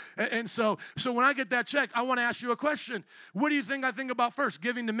that. And so when I get that check, I want to ask you a question. What do you think I think about first,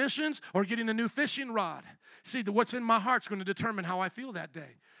 giving to missions or getting a new fishing rod? See, what's in my heart's going to determine how I feel that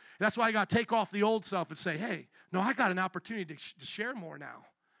day. That's why I got to take off the old self and say, hey, no, I got an opportunity to share more now.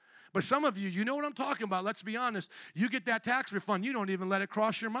 But some of you, you know what I'm talking about. Let's be honest. You get that tax refund, you don't even let it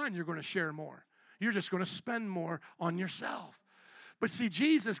cross your mind you're going to share more. You're just going to spend more on yourself. But see,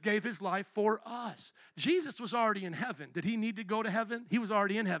 Jesus gave his life for us. Jesus was already in heaven. Did he need to go to heaven? He was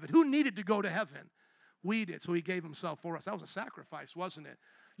already in heaven. Who needed to go to heaven? We did, so he gave himself for us. That was a sacrifice, wasn't it?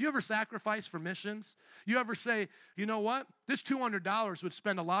 You ever sacrifice for missions? You ever say, you know what? This $200 would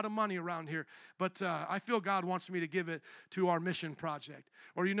spend a lot of money around here, but I feel God wants me to give it to our mission project.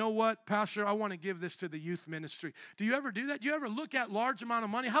 Or you know what, Pastor, I want to give this to the youth ministry. Do you ever do that? Do you ever look at large amount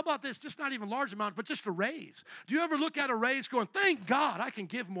of money? How about this? Just not even large amount, but just a raise. Do you ever look at a raise going, thank God I can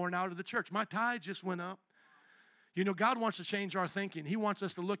give more now to the church. My tithe just went up. You know, God wants to change our thinking. He wants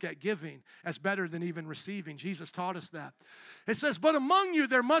us to look at giving as better than even receiving. Jesus taught us that. It says, but among you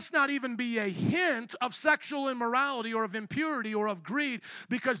there must not even be a hint of sexual immorality or of impurity or of greed,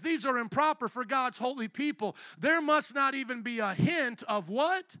 because these are improper for God's holy people. There must not even be a hint of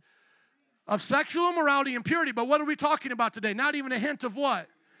what? Of sexual immorality and impurity. But what are we talking about today? Not even a hint of what?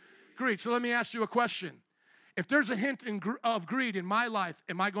 Greed. So let me ask you a question. If there's a hint of greed in my life,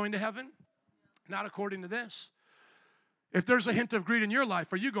 am I going to heaven? Not according to this. If there's a hint of greed in your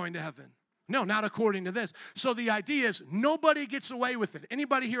life, are you going to heaven? No, not according to this. So the idea is nobody gets away with it.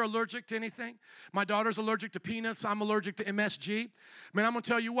 Anybody here allergic to anything? My daughter's allergic to peanuts. I'm allergic to MSG. Man, I'm going to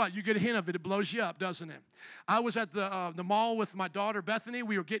tell you what. You get a hint of it, it blows you up, doesn't it? I was at the mall with my daughter, Bethany.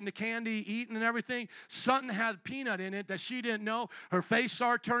 We were getting the candy, eating and everything. Something had peanut in it that she didn't know. Her face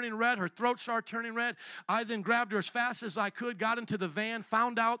started turning red. Her throat started turning red. I then grabbed her as fast as I could, got into the van,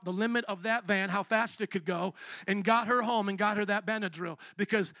 found out the limit of that van, how fast it could go, and got her home and got her that Benadryl,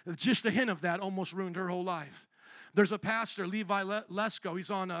 because just a hint of that almost ruined her whole life. There's a pastor, Levi Lesko.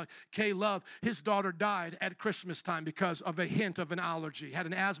 He's on K-Love. His daughter died at Christmas time because of a hint of an allergy. Had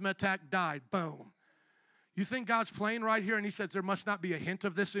an asthma attack, died. Boom. You think God's playing right here and he says there must not be a hint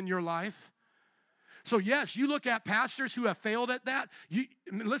of this in your life? So yes, you look at pastors who have failed at that.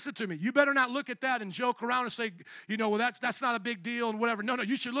 Listen to me. You better not look at that and joke around and say, well, that's not a big deal and whatever. No,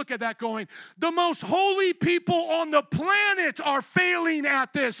 you should look at that going, the most holy people on the planet are failing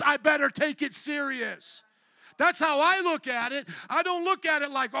at this. I better take it serious. That's how I look at it. I don't look at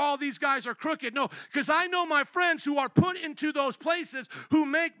it like all these guys are crooked. No, because I know my friends who are put into those places who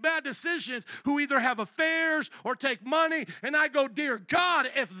make bad decisions, who either have affairs or take money. And I go, dear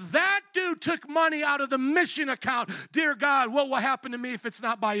God, if that dude took money out of the mission account, dear God, what will happen to me if it's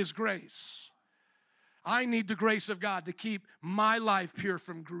not by his grace? I need the grace of God to keep my life pure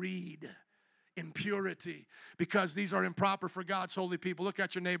from greed, impurity, because these are improper for God's holy people. Look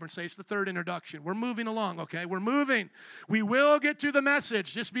at your neighbor and say, it's the third introduction. We're moving along, okay? We're moving. We will get to the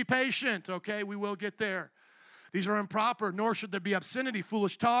message. Just be patient, okay? We will get there. These are improper, nor should there be obscenity,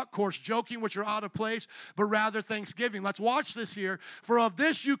 foolish talk, coarse joking, which are out of place, but rather thanksgiving. Let's watch this here. For of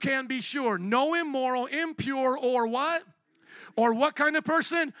this you can be sure, no immoral, impure, or what? Or what kind of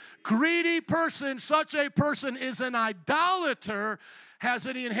person? Greedy person. Such a person is an idolater, has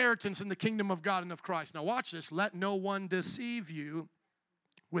any inheritance in the kingdom of God and of Christ. Now watch this. Let no one deceive you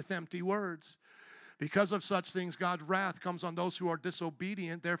with empty words. Because of such things, God's wrath comes on those who are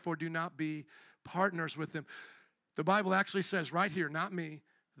disobedient. Therefore, do not be partners with them. The Bible actually says right here, not me,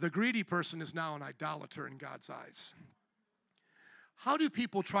 the greedy person is now an idolater in God's eyes. How do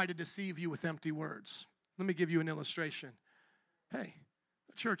people try to deceive you with empty words? Let me give you an illustration. Hey,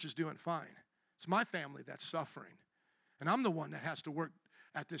 the church is doing fine. It's my family that's suffering. And I'm the one that has to work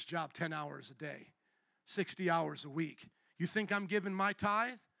at this job 10 hours a day, 60 hours a week. You think I'm giving my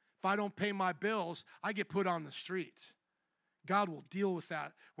tithe? If I don't pay my bills, I get put on the street. God will deal with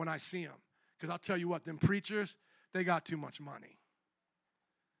that when I see him. Because I'll tell you what, them preachers, they got too much money.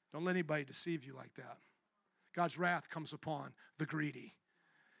 Don't let anybody deceive you like that. God's wrath comes upon the greedy.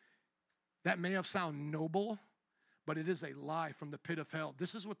 That may have sounded noble, but it is a lie from the pit of hell.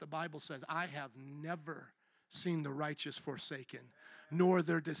 This is what the Bible says. I have never seen the righteous forsaken, nor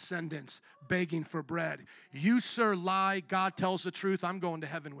their descendants begging for bread. You, sir, lie. God tells the truth. I'm going to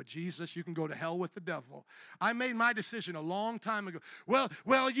heaven with Jesus. You can go to hell with the devil. I made my decision a long time ago.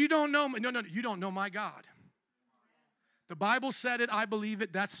 Well, you don't know me. No, you don't know my God. The Bible said it. I believe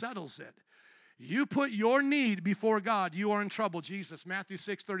it. That settles it. You put your need before God, you are in trouble. Jesus, Matthew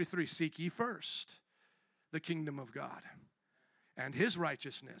 6:33, seek ye first the kingdom of God and his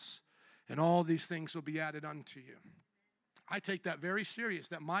righteousness, and all these things will be added unto you. I take that very serious,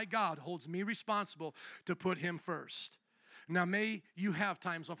 that my God holds me responsible to put him first. Now, may you have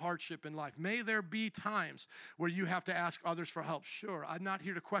times of hardship in life. May there be times where you have to ask others for help. Sure, I'm not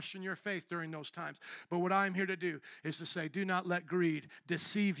here to question your faith during those times. But what I'm here to do is to say, do not let greed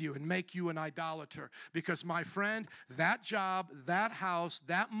deceive you and make you an idolater. Because, my friend, that job, that house,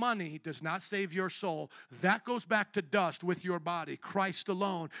 that money does not save your soul. That goes back to dust with your body. Christ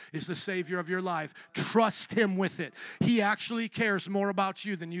alone is the Savior of your life. Trust him with it. He actually cares more about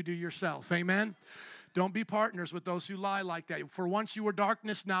you than you do yourself. Amen? Don't be partners with those who lie like that. For once you were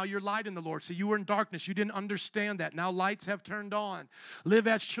darkness, now you're light in the Lord. So you were in darkness. You didn't understand that. Now lights have turned on. Live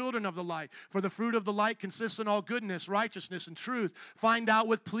as children of the light. For the fruit of the light consists in all goodness, righteousness, and truth. Find out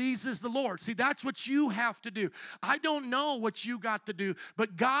what pleases the Lord. See, that's what you have to do. I don't know what you got to do,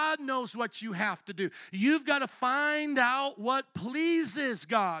 but God knows what you have to do. You've got to find out what pleases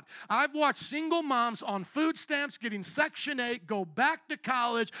God. I've watched single moms on food stamps getting Section 8, go back to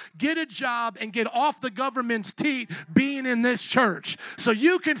college, get a job, and get off the government's teat being in this church. So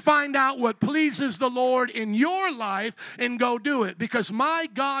you can find out what pleases the Lord in your life and go do it, because my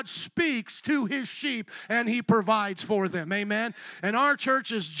God speaks to his sheep and he provides for them. Amen. And our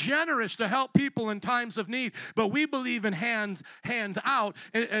church is generous to help people in times of need, but we believe in hands out,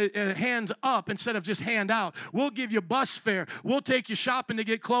 hands up instead of just hand out. We'll give you bus fare. We'll take you shopping to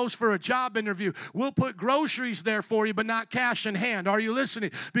get clothes for a job interview. We'll put groceries there for you, but not cash in hand. Are you listening?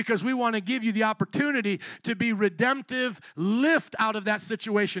 Because we want to give you the opportunity to be redemptive, lift out of that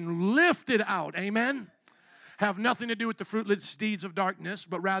situation, lift it out. Amen? Have nothing to do with the fruitless deeds of darkness,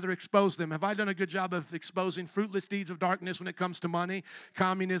 but rather expose them. Have I done a good job of exposing fruitless deeds of darkness when it comes to money,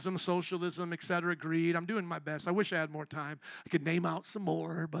 communism, socialism, etc., greed? I'm doing my best. I wish I had more time. I could name out some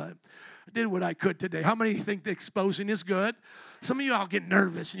more, but I did what I could today. How many think the exposing is good? Some of you all get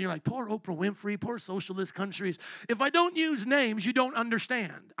nervous, and you're like, poor Oprah Winfrey, poor socialist countries. If I don't use names, you don't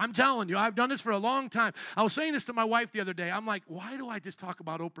understand. I'm telling you, I've done this for a long time. I was saying this to my wife the other day. I'm like, why do I just talk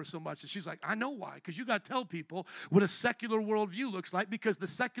about Oprah so much? And she's like, I know why, because you got to tell people what a secular worldview looks like, because the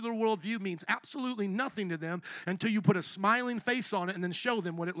secular worldview means absolutely nothing to them until you put a smiling face on it and then show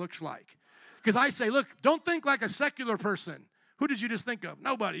them what it looks like. Because I say, look, don't think like a secular person Who did you just think of?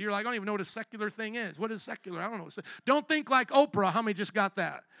 Nobody. You're like, I don't even know what a secular thing is. What is secular? I don't know. Don't think like Oprah. How many just got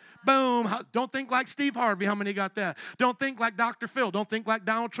that? Boom. Don't think like Steve Harvey. How many got that? Don't think like Dr. Phil. Don't think like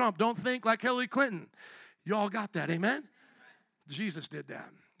Donald Trump. Don't think like Hillary Clinton. You all got that. Amen? Jesus did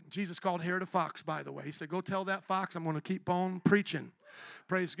that. Jesus called Herod a fox, by the way. He said, go tell that fox I'm going to keep on preaching.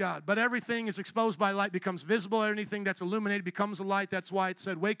 Praise God. But everything is exposed by light, becomes visible. Anything that's illuminated becomes a light. That's why it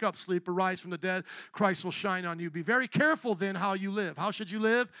said, wake up, sleeper, rise from the dead. Christ will shine on you. Be very careful then how you live. How should you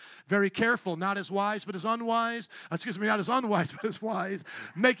live? Very careful. Not as wise, but as unwise. Not as unwise, but as wise.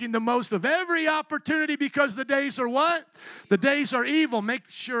 Making the most of every opportunity because the days are what? The days are evil. Make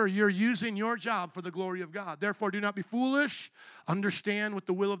sure you're using your job for the glory of God. Therefore, do not be foolish. Understand what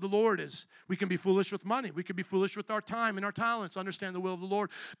the will of the Lord is. We can be foolish with money. We can be foolish with our time and our talents. Understand the will of the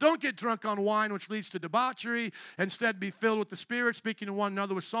Lord. Don't get drunk on wine, which leads to debauchery. Instead, be filled with the Spirit, speaking to one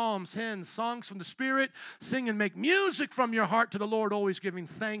another with psalms, hymns, songs from the Spirit. Sing and make music from your heart to the Lord, always giving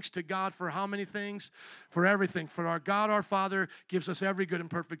thanks to God for how many things? For everything. For our God, our Father, gives us every good and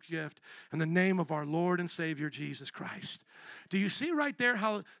perfect gift in the name of our Lord and Savior, Jesus Christ. Do you see right there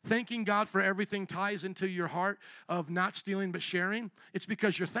how thanking God for everything ties into your heart of not stealing but sharing? It's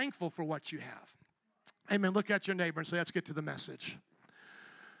because you're thankful for what you have. Amen. Look at your neighbor and say, let's get to the message.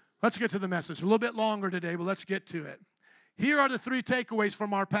 Let's get to the message. A little bit longer today, but let's get to it. Here are the three takeaways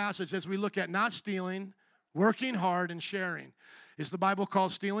from our passage as we look at not stealing, working hard, and sharing. Is the Bible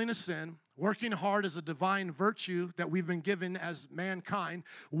called stealing a sin? Working hard is a divine virtue that we've been given as mankind.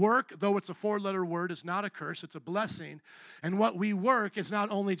 Work, though it's a four-letter word, is not a curse. It's a blessing. And what we work is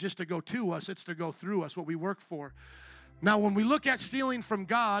not only just to go to us, it's to go through us, what we work for. Now, when we look at stealing from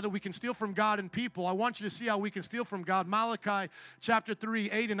God, we can steal from God and people. I want you to see how we can steal from God. Malachi chapter 3,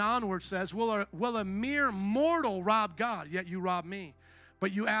 8 and onward says, will a mere mortal rob God, yet you rob me?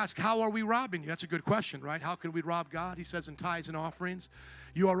 But you ask, how are we robbing you? That's a good question, right? How can we rob God? He says in tithes and offerings,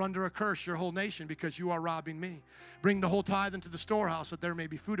 you are under a curse, your whole nation, because you are robbing me. Bring the whole tithe into the storehouse, that there may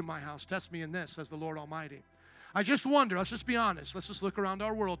be food in my house. Test me in this, says the Lord Almighty. I just wonder, let's just be honest. Let's just look around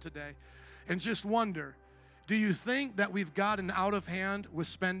our world today and just wonder, do you think that we've gotten out of hand with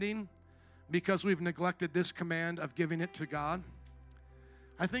spending because we've neglected this command of giving it to God?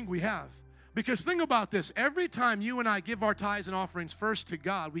 I think we have. Because think about this. Every time you and I give our tithes and offerings first to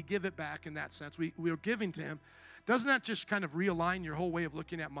God, we give it back in that sense. We're giving to Him. Doesn't that just kind of realign your whole way of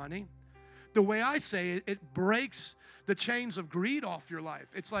looking at money? The way I say it, it breaks the chains of greed off your life.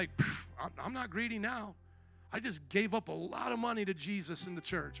 It's like, I'm not greedy now. I just gave up a lot of money to Jesus in the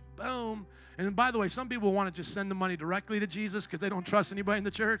church. Boom. And by the way, some people want to just send the money directly to Jesus because they don't trust anybody in the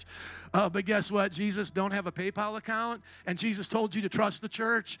church. But guess what? Jesus don't have a PayPal account, and Jesus told you to trust the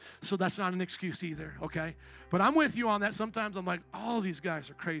church, so that's not an excuse either, okay? But I'm with you on that. Sometimes I'm like, all these guys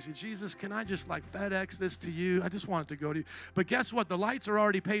are crazy. Jesus, can I just like FedEx this to you? I just want it to go to you. But guess what? The lights are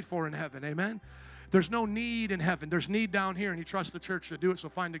already paid for in heaven, amen? There's no need in heaven. There's need down here, and you trust the church to do it, so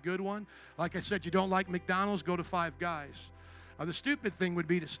find a good one. Like I said, you don't like McDonald's, go to Five Guys. The stupid thing would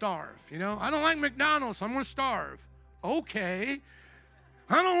be to starve, you know? I don't like McDonald's, so I'm going to starve. Okay.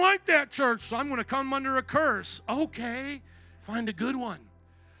 I don't like that church, so I'm going to come under a curse. Okay. Find a good one.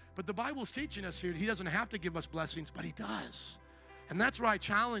 But the Bible's teaching us here, He doesn't have to give us blessings, but He does. And that's where I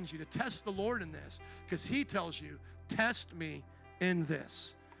challenge you to test the Lord in this, because He tells you, test me in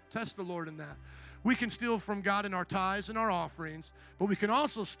this. Test the Lord in that. We can steal from God in our tithes and our offerings, but we can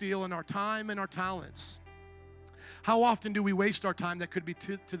also steal in our time and our talents. How often do we waste our time that could be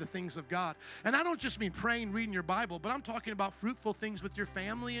to the things of God? And I don't just mean praying, reading your Bible, but I'm talking about fruitful things with your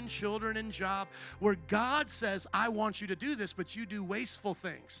family and children and job, where God says, I want you to do this, but you do wasteful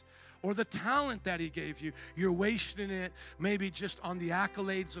things. Or the talent that He gave you, you're wasting it maybe just on the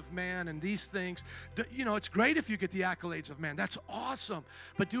accolades of man and these things. You know, it's great if you get the accolades of man. That's awesome.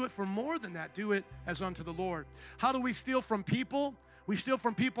 But do it for more than that. Do it as unto the Lord. How do we steal from people? We steal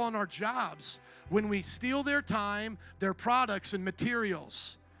from people on our jobs when we steal their time, their products, and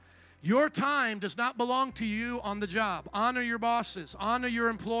materials. Your time does not belong to you on the job. Honor your bosses. Honor your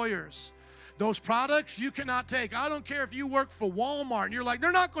employers. Those products you cannot take. I don't care if you work for Walmart and you're like,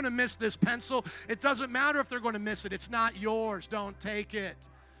 they're not going to miss this pencil. It doesn't matter if they're going to miss it. It's not yours. Don't take it.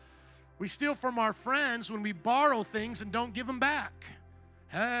 We steal from our friends when we borrow things and don't give them back.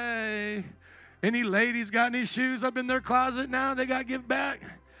 Hey, any ladies got any shoes up in their closet now they got to give back?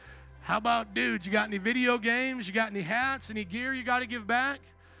 How about dudes? You got any video games? You got any hats? Any gear you got to give back?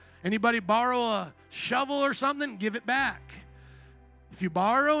 Anybody borrow a shovel or something? Give it back. If you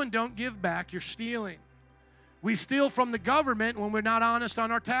borrow and don't give back, you're stealing. We steal from the government when we're not honest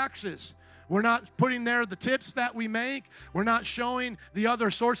on our taxes. We're not putting there the tips that we make. We're not showing the other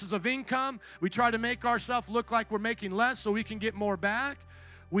sources of income. We try to make ourselves look like we're making less so we can get more back.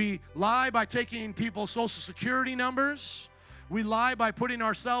 We lie by taking people's social security numbers. We lie by putting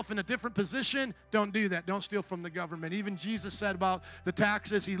ourselves in a different position. Don't do that. Don't steal from the government. Even Jesus said about the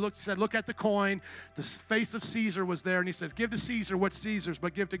taxes, he said, look at the coin. The face of Caesar was there, and he says, give to Caesar what's Caesar's,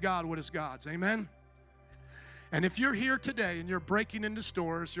 but give to God what is God's. Amen? And if you're here today and you're breaking into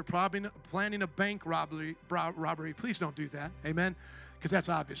stores, you're probably planning a bank robbery, please don't do that. Amen? Because that's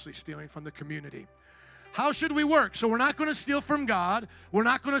obviously stealing from the community. How should we work? So we're not going to steal from God. We're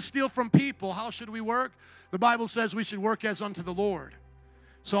not going to steal from people. How should we work? The Bible says we should work as unto the Lord.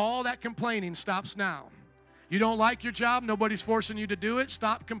 So all that complaining stops now. You don't like your job, nobody's forcing you to do it.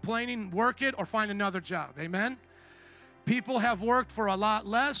 Stop complaining, work it, or find another job. Amen? People have worked for a lot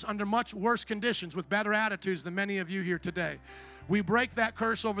less under much worse conditions with better attitudes than many of you here today. We break that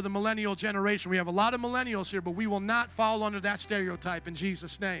curse over the millennial generation. We have a lot of millennials here, but we will not fall under that stereotype in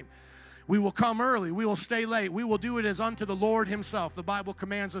Jesus' name. We will come early. We will stay late. We will do it as unto the Lord himself. The Bible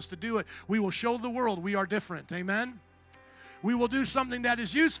commands us to do it. We will show the world we are different. Amen? We will do something that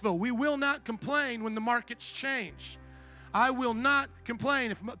is useful. We will not complain when the markets change. I will not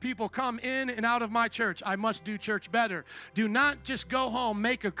complain if people come in and out of my church. I must do church better. Do not just go home,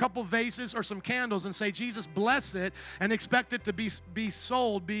 make a couple vases or some candles and say, Jesus, bless it, and expect it to be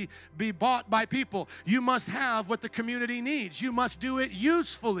sold, be bought by people. You must have what the community needs. You must do it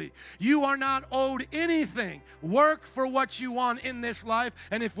usefully. You are not owed anything. Work for what you want in this life,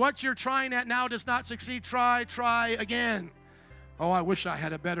 and if what you're trying at now does not succeed, try again. Oh, I wish I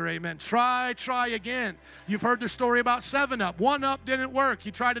had a better amen. Try again. You've heard the story about 7-Up. 1-Up didn't work.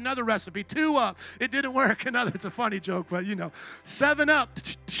 You tried another recipe. 2-Up. It didn't work. It's a funny joke, but 7-Up.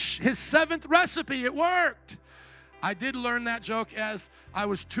 His 7th recipe, it worked. I did learn that joke as I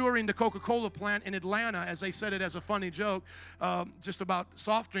was touring the Coca-Cola plant in Atlanta, as they said it as a funny joke, just about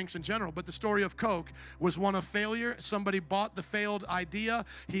soft drinks in general. But the story of Coke was one of failure. Somebody bought the failed idea.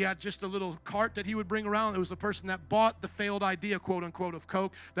 He had just a little cart that he would bring around. It was the person that bought the failed idea, quote unquote, of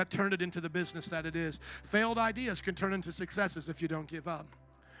Coke that turned it into the business that it is. Failed ideas can turn into successes if you don't give up.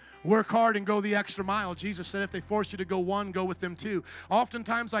 Work hard and go the extra mile. Jesus said if they force you to go 1, go with them 2.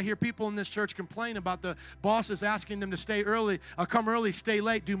 Oftentimes I hear people in this church complain about the bosses asking them to stay early, come early, stay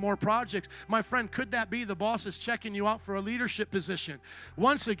late, do more projects. My friend, could that be the bosses checking you out for a leadership position?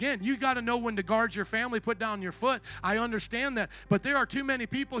 Once again, you got to know when to guard your family, put down your foot. I understand that, but there are too many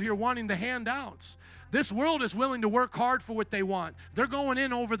people here wanting the handouts. This world is willing to work hard for what they want. They're going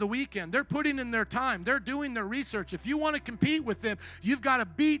in over the weekend. They're putting in their time. They're doing their research. If you want to compete with them, you've got to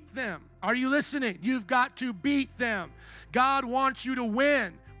beat them. Are you listening? You've got to beat them. God wants you to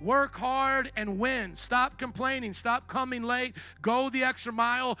win. Work hard and win. Stop complaining. Stop coming late. Go the extra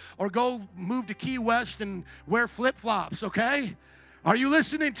mile or go move to Key West and wear flip-flops, okay? Are you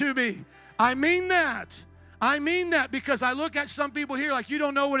listening to me? I mean that. I mean that because I look at some people here like you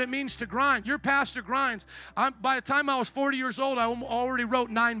don't know what it means to grind. Your pastor grinds. By the time I was 40 years old, I already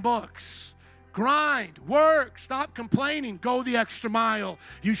wrote 9 books. Grind, work, stop complaining, go the extra mile.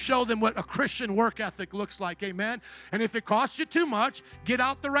 You show them what a Christian work ethic looks like, amen? And if it costs you too much, get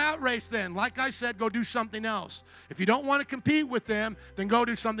out the rat race then. Like I said, go do something else. If you don't want to compete with them, then go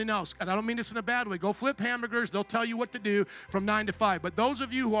do something else. And I don't mean this in a bad way. Go flip hamburgers. They'll tell you what to do from 9 to 5. But those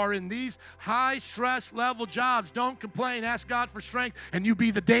of you who are in these high stress level jobs, don't complain. Ask God for strength, and you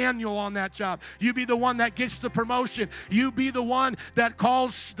be the Daniel on that job. You be the one that gets the promotion. You be the one that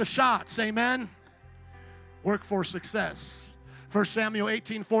calls the shots, amen? Work for success. 1 Samuel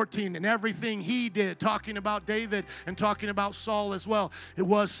 18:14, and everything he did, talking about David and talking about Saul as well, it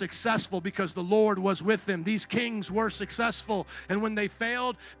was successful because the Lord was with them. These kings were successful, and when they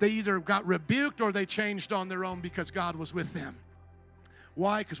failed, they either got rebuked or they changed on their own because God was with them.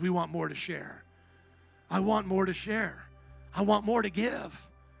 Why? Because we want more to share. I want more to share. I want more to give.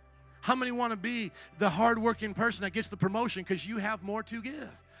 How many want to be the hardworking person that gets the promotion because you have more to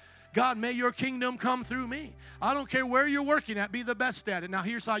give? God, may your kingdom come through me. I don't care where you're working at, be the best at it. Now,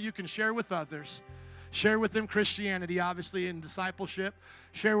 here's how you can share with others. Share with them Christianity, obviously, and discipleship.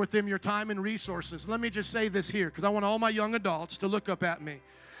 Share with them your time and resources. Let me just say this here, because I want all my young adults to look up at me.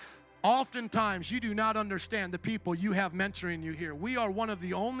 Oftentimes, you do not understand the people you have mentoring you here. We are one of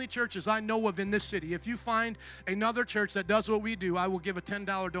the only churches I know of in this city. If you find another church that does what we do, I will give a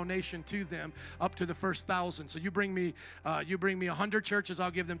 $10 donation to them up to the first 1,000. So you bring me 100 churches,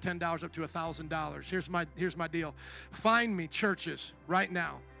 I'll give them $10 up to $1,000. Here's my deal. Find me churches right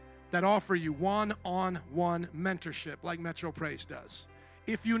now that offer you one-on-one mentorship like Metro Praise does.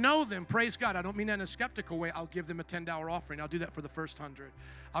 If you know them, praise God. I don't mean that in a skeptical way. I'll give them a $10 offering. I'll do that for the first 100.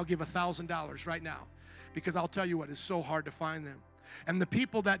 I'll give $1,000 right now, because I'll tell you what, it's so hard to find them. And the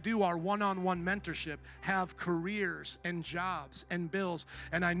people that do our one-on-one mentorship have careers and jobs and bills.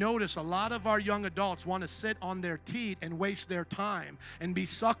 And I notice a lot of our young adults want to sit on their teat and waste their time and be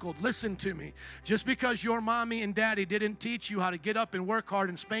suckled. Listen to me. Just because your mommy and daddy didn't teach you how to get up and work hard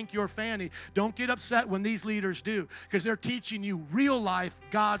and spank your fanny, don't get upset when these leaders do, because they're teaching you real life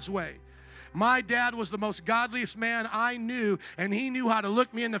God's way. My dad was the most godliest man I knew, and he knew how to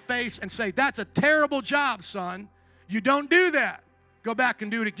look me in the face and say, "That's a terrible job, son. You don't do that. Go back and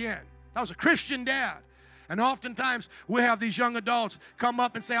do it again." That was a Christian dad. And oftentimes we have these young adults come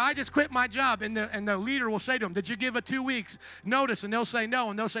up and say, "I just quit my job." And the leader will say to them, "Did you give a 2 weeks notice?" And they'll say no.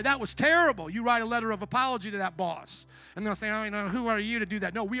 And they'll say, "That was terrible. You write a letter of apology to that boss." And they'll say, "Oh, who are you to do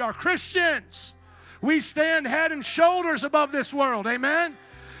that?" No, we are Christians. We stand head and shoulders above this world. Amen?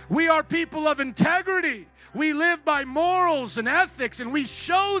 We are people of integrity. We live by morals and ethics, and we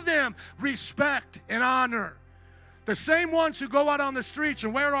show them respect and honor. The same ones who go out on the streets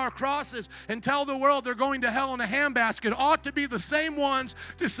and wear our crosses and tell the world they're going to hell in a handbasket ought to be the same ones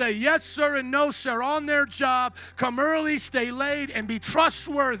to say yes, sir, and no, sir on their job, come early, stay late, and be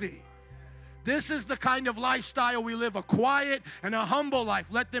trustworthy. This is the kind of lifestyle we live, a quiet and a humble life.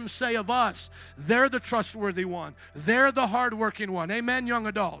 Let them say of us, they're the trustworthy one. They're the hardworking one. Amen, young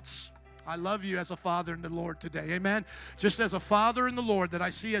adults. I love you as a father in the Lord today. Amen. Just as a father in the Lord that I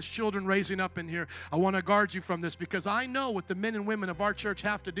see as children raising up in here, I want to guard you from this, because I know what the men and women of our church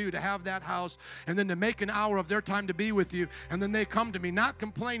have to do to have that house and then to make an hour of their time to be with you. And then they come to me, not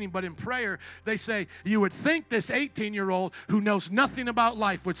complaining, but in prayer. They say, "You would think this 18-year-old who knows nothing about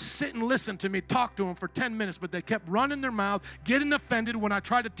life would sit and listen to me talk to him for 10 minutes, but they kept running their mouth, getting offended when I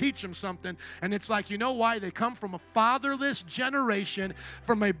try to teach them something." And it's like, you know why? They come from a fatherless generation,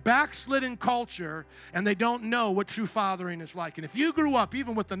 from a backslidden culture, and they don't know what true fathering is like. And if you grew up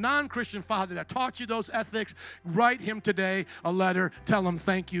even with the non-Christian father that taught you those ethics, write him today a letter, tell him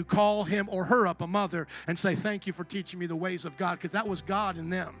thank you, call him or her up, a mother, and say thank you for teaching me the ways of God, because that was God in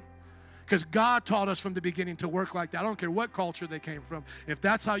them. Because God taught us from the beginning to work like that. I don't care what culture they came from. If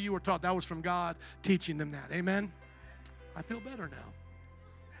that's how you were taught, that was from God teaching them that. Amen? I feel better now.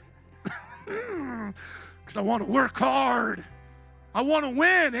 Because I want to work hard. I want to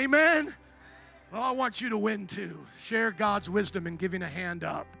win. Amen? Well, I want you to win too. Share God's wisdom in giving a hand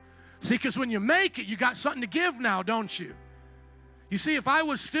up. See, because when you make it, you got something to give now, don't you? You see, if I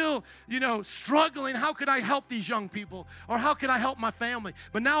was still, struggling, how could I help these young people? Or how could I help my family?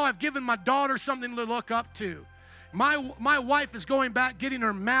 But now I've given my daughter something to look up to. My wife is going back getting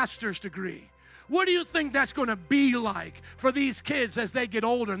her master's degree. What do you think that's going to be like for these kids as they get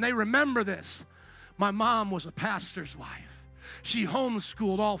older and they remember this? My mom was a pastor's wife. She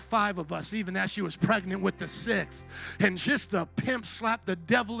homeschooled all 5 of us, even as she was pregnant with the 6th. And just a pimp slapped the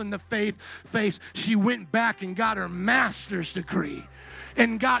devil in the face. She went back and got her master's degree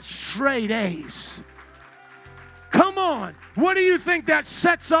and got straight A's. Come on. What do you think that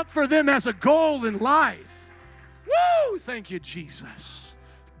sets up for them as a goal in life? Woo! Thank you, Jesus.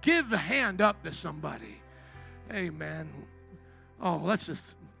 Give a hand up to somebody. Amen. Oh, let's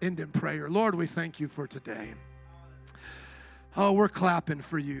just end in prayer. Lord, we thank you for today. Oh, we're clapping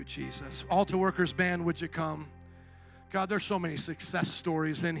for you, Jesus. Altar Workers Band, would you come? God, there's so many success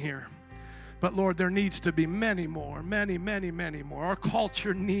stories in here. But Lord, there needs to be many more, many, many, many more. Our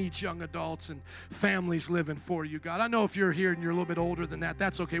culture needs young adults and families living for you, God. I know if you're here and you're a little bit older than that,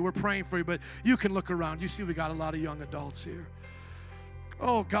 that's okay. We're praying for you, but you can look around. You see we got a lot of young adults here.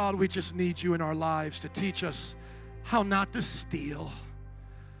 Oh, God, we just need you in our lives to teach us how not to steal,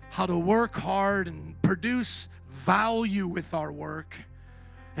 how to work hard and produce value with our work,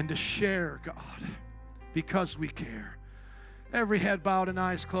 and to share, God, because we care. Every head bowed and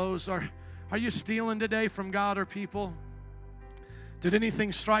eyes closed. Are you stealing today from God or people? Did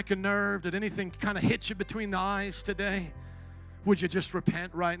anything strike a nerve? Did anything kind of hit you between the eyes today? Would you just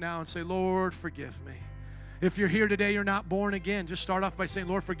repent right now and say, Lord, forgive me? If you're here today, you're not born again, just start off by saying,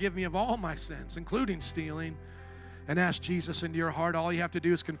 Lord, forgive me of all my sins, including stealing, and ask Jesus into your heart. All you have to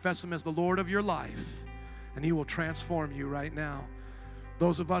do is confess him as the Lord of your life, and he will transform you right now.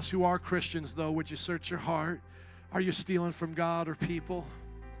 Those of us who are Christians, though, would you search your heart? Are you stealing from God or people?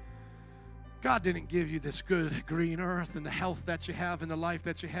 God didn't give you this good green earth and the health that you have and the life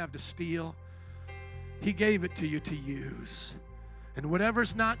that you have to steal. He gave it to you to use. And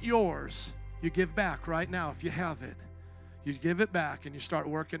whatever's not yours, you give back right now if you have it. You give it back and you start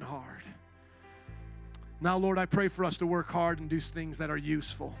working hard. Now, Lord, I pray for us to work hard and do things that are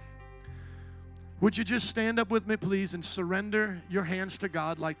useful. Would you just stand up with me, please, and surrender your hands to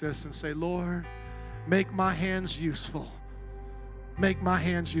God like this and say, Lord, make my hands useful. Make my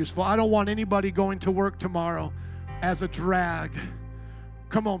hands useful. I don't want anybody going to work tomorrow as a drag.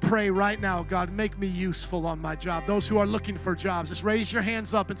 Come on, pray right now. God, make me useful on my job. Those who are looking for jobs, just raise your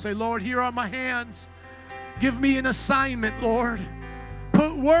hands up and say, Lord, here are my hands. Give me an assignment, Lord.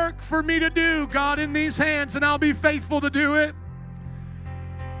 Put work for me to do, God, in these hands, and I'll be faithful to do it.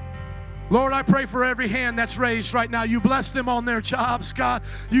 Lord, I pray for every hand that's raised right now. You bless them on their jobs, God.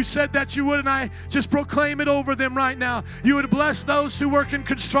 You said that you would, and I just proclaim it over them right now. You would bless those who work in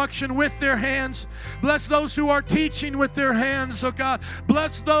construction with their hands. Bless those who are teaching with their hands, oh God.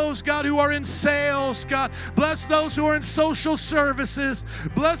 Bless those, God, who are in sales, God. Bless those who are in social services.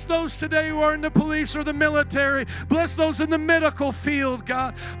 Bless those today who are in the police or the military. Bless those in the medical field,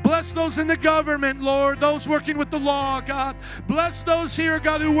 God. Bless those in the government, Lord. Those working with the law, God. Bless those here,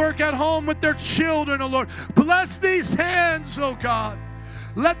 God, who work at home with their children, oh Lord. Bless these hands, oh God.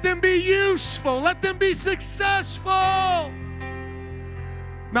 Let them be useful. Let them be successful.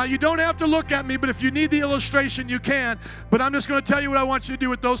 Now, you don't have to look at me, but if you need the illustration, you can. But I'm just going to tell you what I want you to do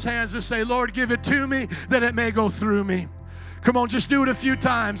with those hands. Just say, Lord, give it to me that it may go through me. Come on, just do it a few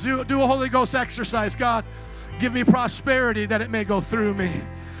times. Do a Holy Ghost exercise. God, give me prosperity that it may go through me.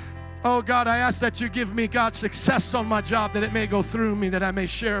 Oh, God, I ask that you give me, God, success on my job, that it may go through me, that I may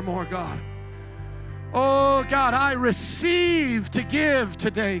share more, God. Oh, God, I receive to give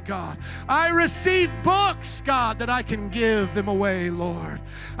today, God. I receive books, God, that I can give them away, Lord.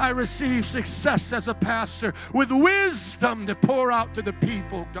 I receive success as a pastor with wisdom to pour out to the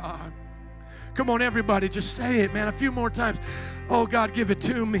people, God. Come on, everybody, just say it, man, a few more times. Oh, God, give it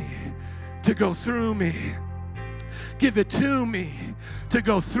to me to go through me. Give it to me to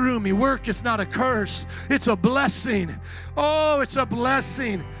go through me. Work is not a curse. It's a blessing. Oh, it's a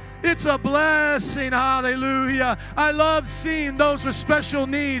blessing. It's a blessing. Hallelujah. I love seeing those with special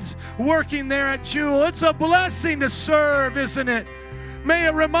needs working there at Jewel. It's a blessing to serve, isn't it? May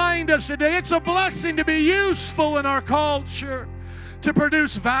it remind us today, it's a blessing to be useful in our culture, to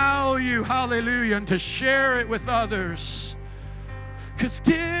produce value, hallelujah, and to share it with others. Because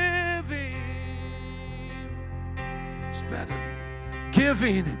giving is better.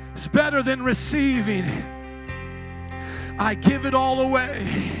 Giving is better than receiving. I give it all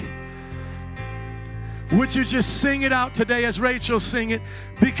away. Would you just sing it out today as Rachel sing it?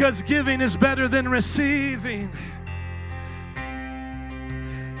 Because giving is better than receiving.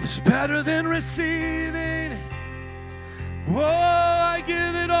 It's better than receiving. Oh, I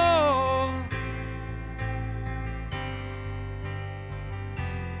give it all.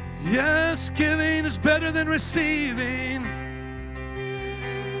 Yes, giving is better than receiving.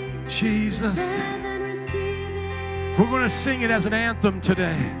 Jesus. We're going to sing it as an anthem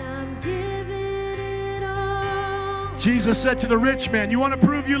today. Jesus said to the rich man, you want to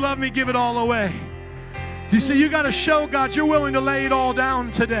prove you love me? Give it all away. You see, you got to show God you're willing to lay it all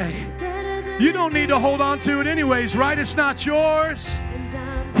down today. You don't need to hold on to it anyways, right? It's not yours.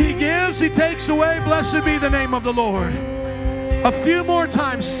 He gives, He takes away. Blessed be the name of the Lord. A few more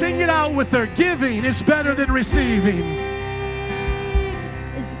times, sing it out with her. Giving is better than receiving.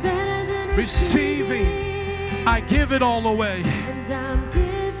 Receiving, I give it all away.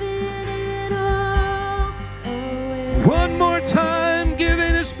 One more time,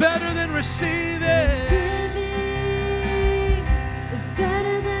 giving is better than receiving. Giving is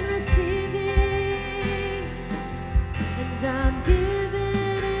better than receiving, and I'm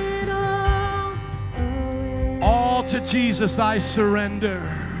giving it all away. All to Jesus I surrender.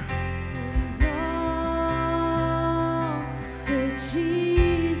 And all to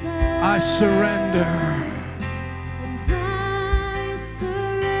Jesus I surrender.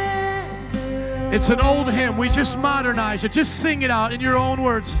 It's an old hymn. We just modernize it. Just sing it out in your own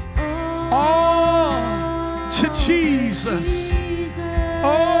words. All to Jesus. Oh,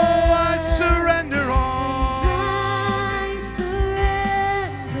 I surrender all.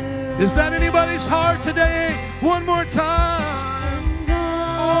 Is that anybody's heart today? One more time.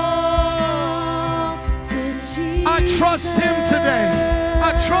 I trust Him today.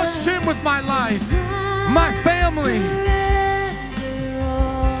 I trust Him with my life, my family.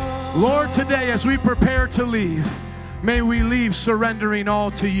 Lord, today as we prepare to leave, may we leave surrendering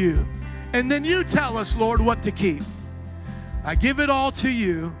all to you. And then you tell us, Lord, what to keep. I give it all to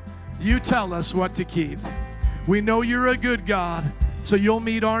you. You tell us what to keep. We know you're a good God, so you'll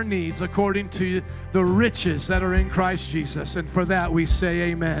meet our needs according to the riches that are in Christ Jesus. And for that we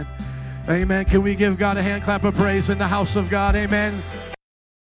say amen. Amen. Can we give God a hand clap of praise in the house of God? Amen.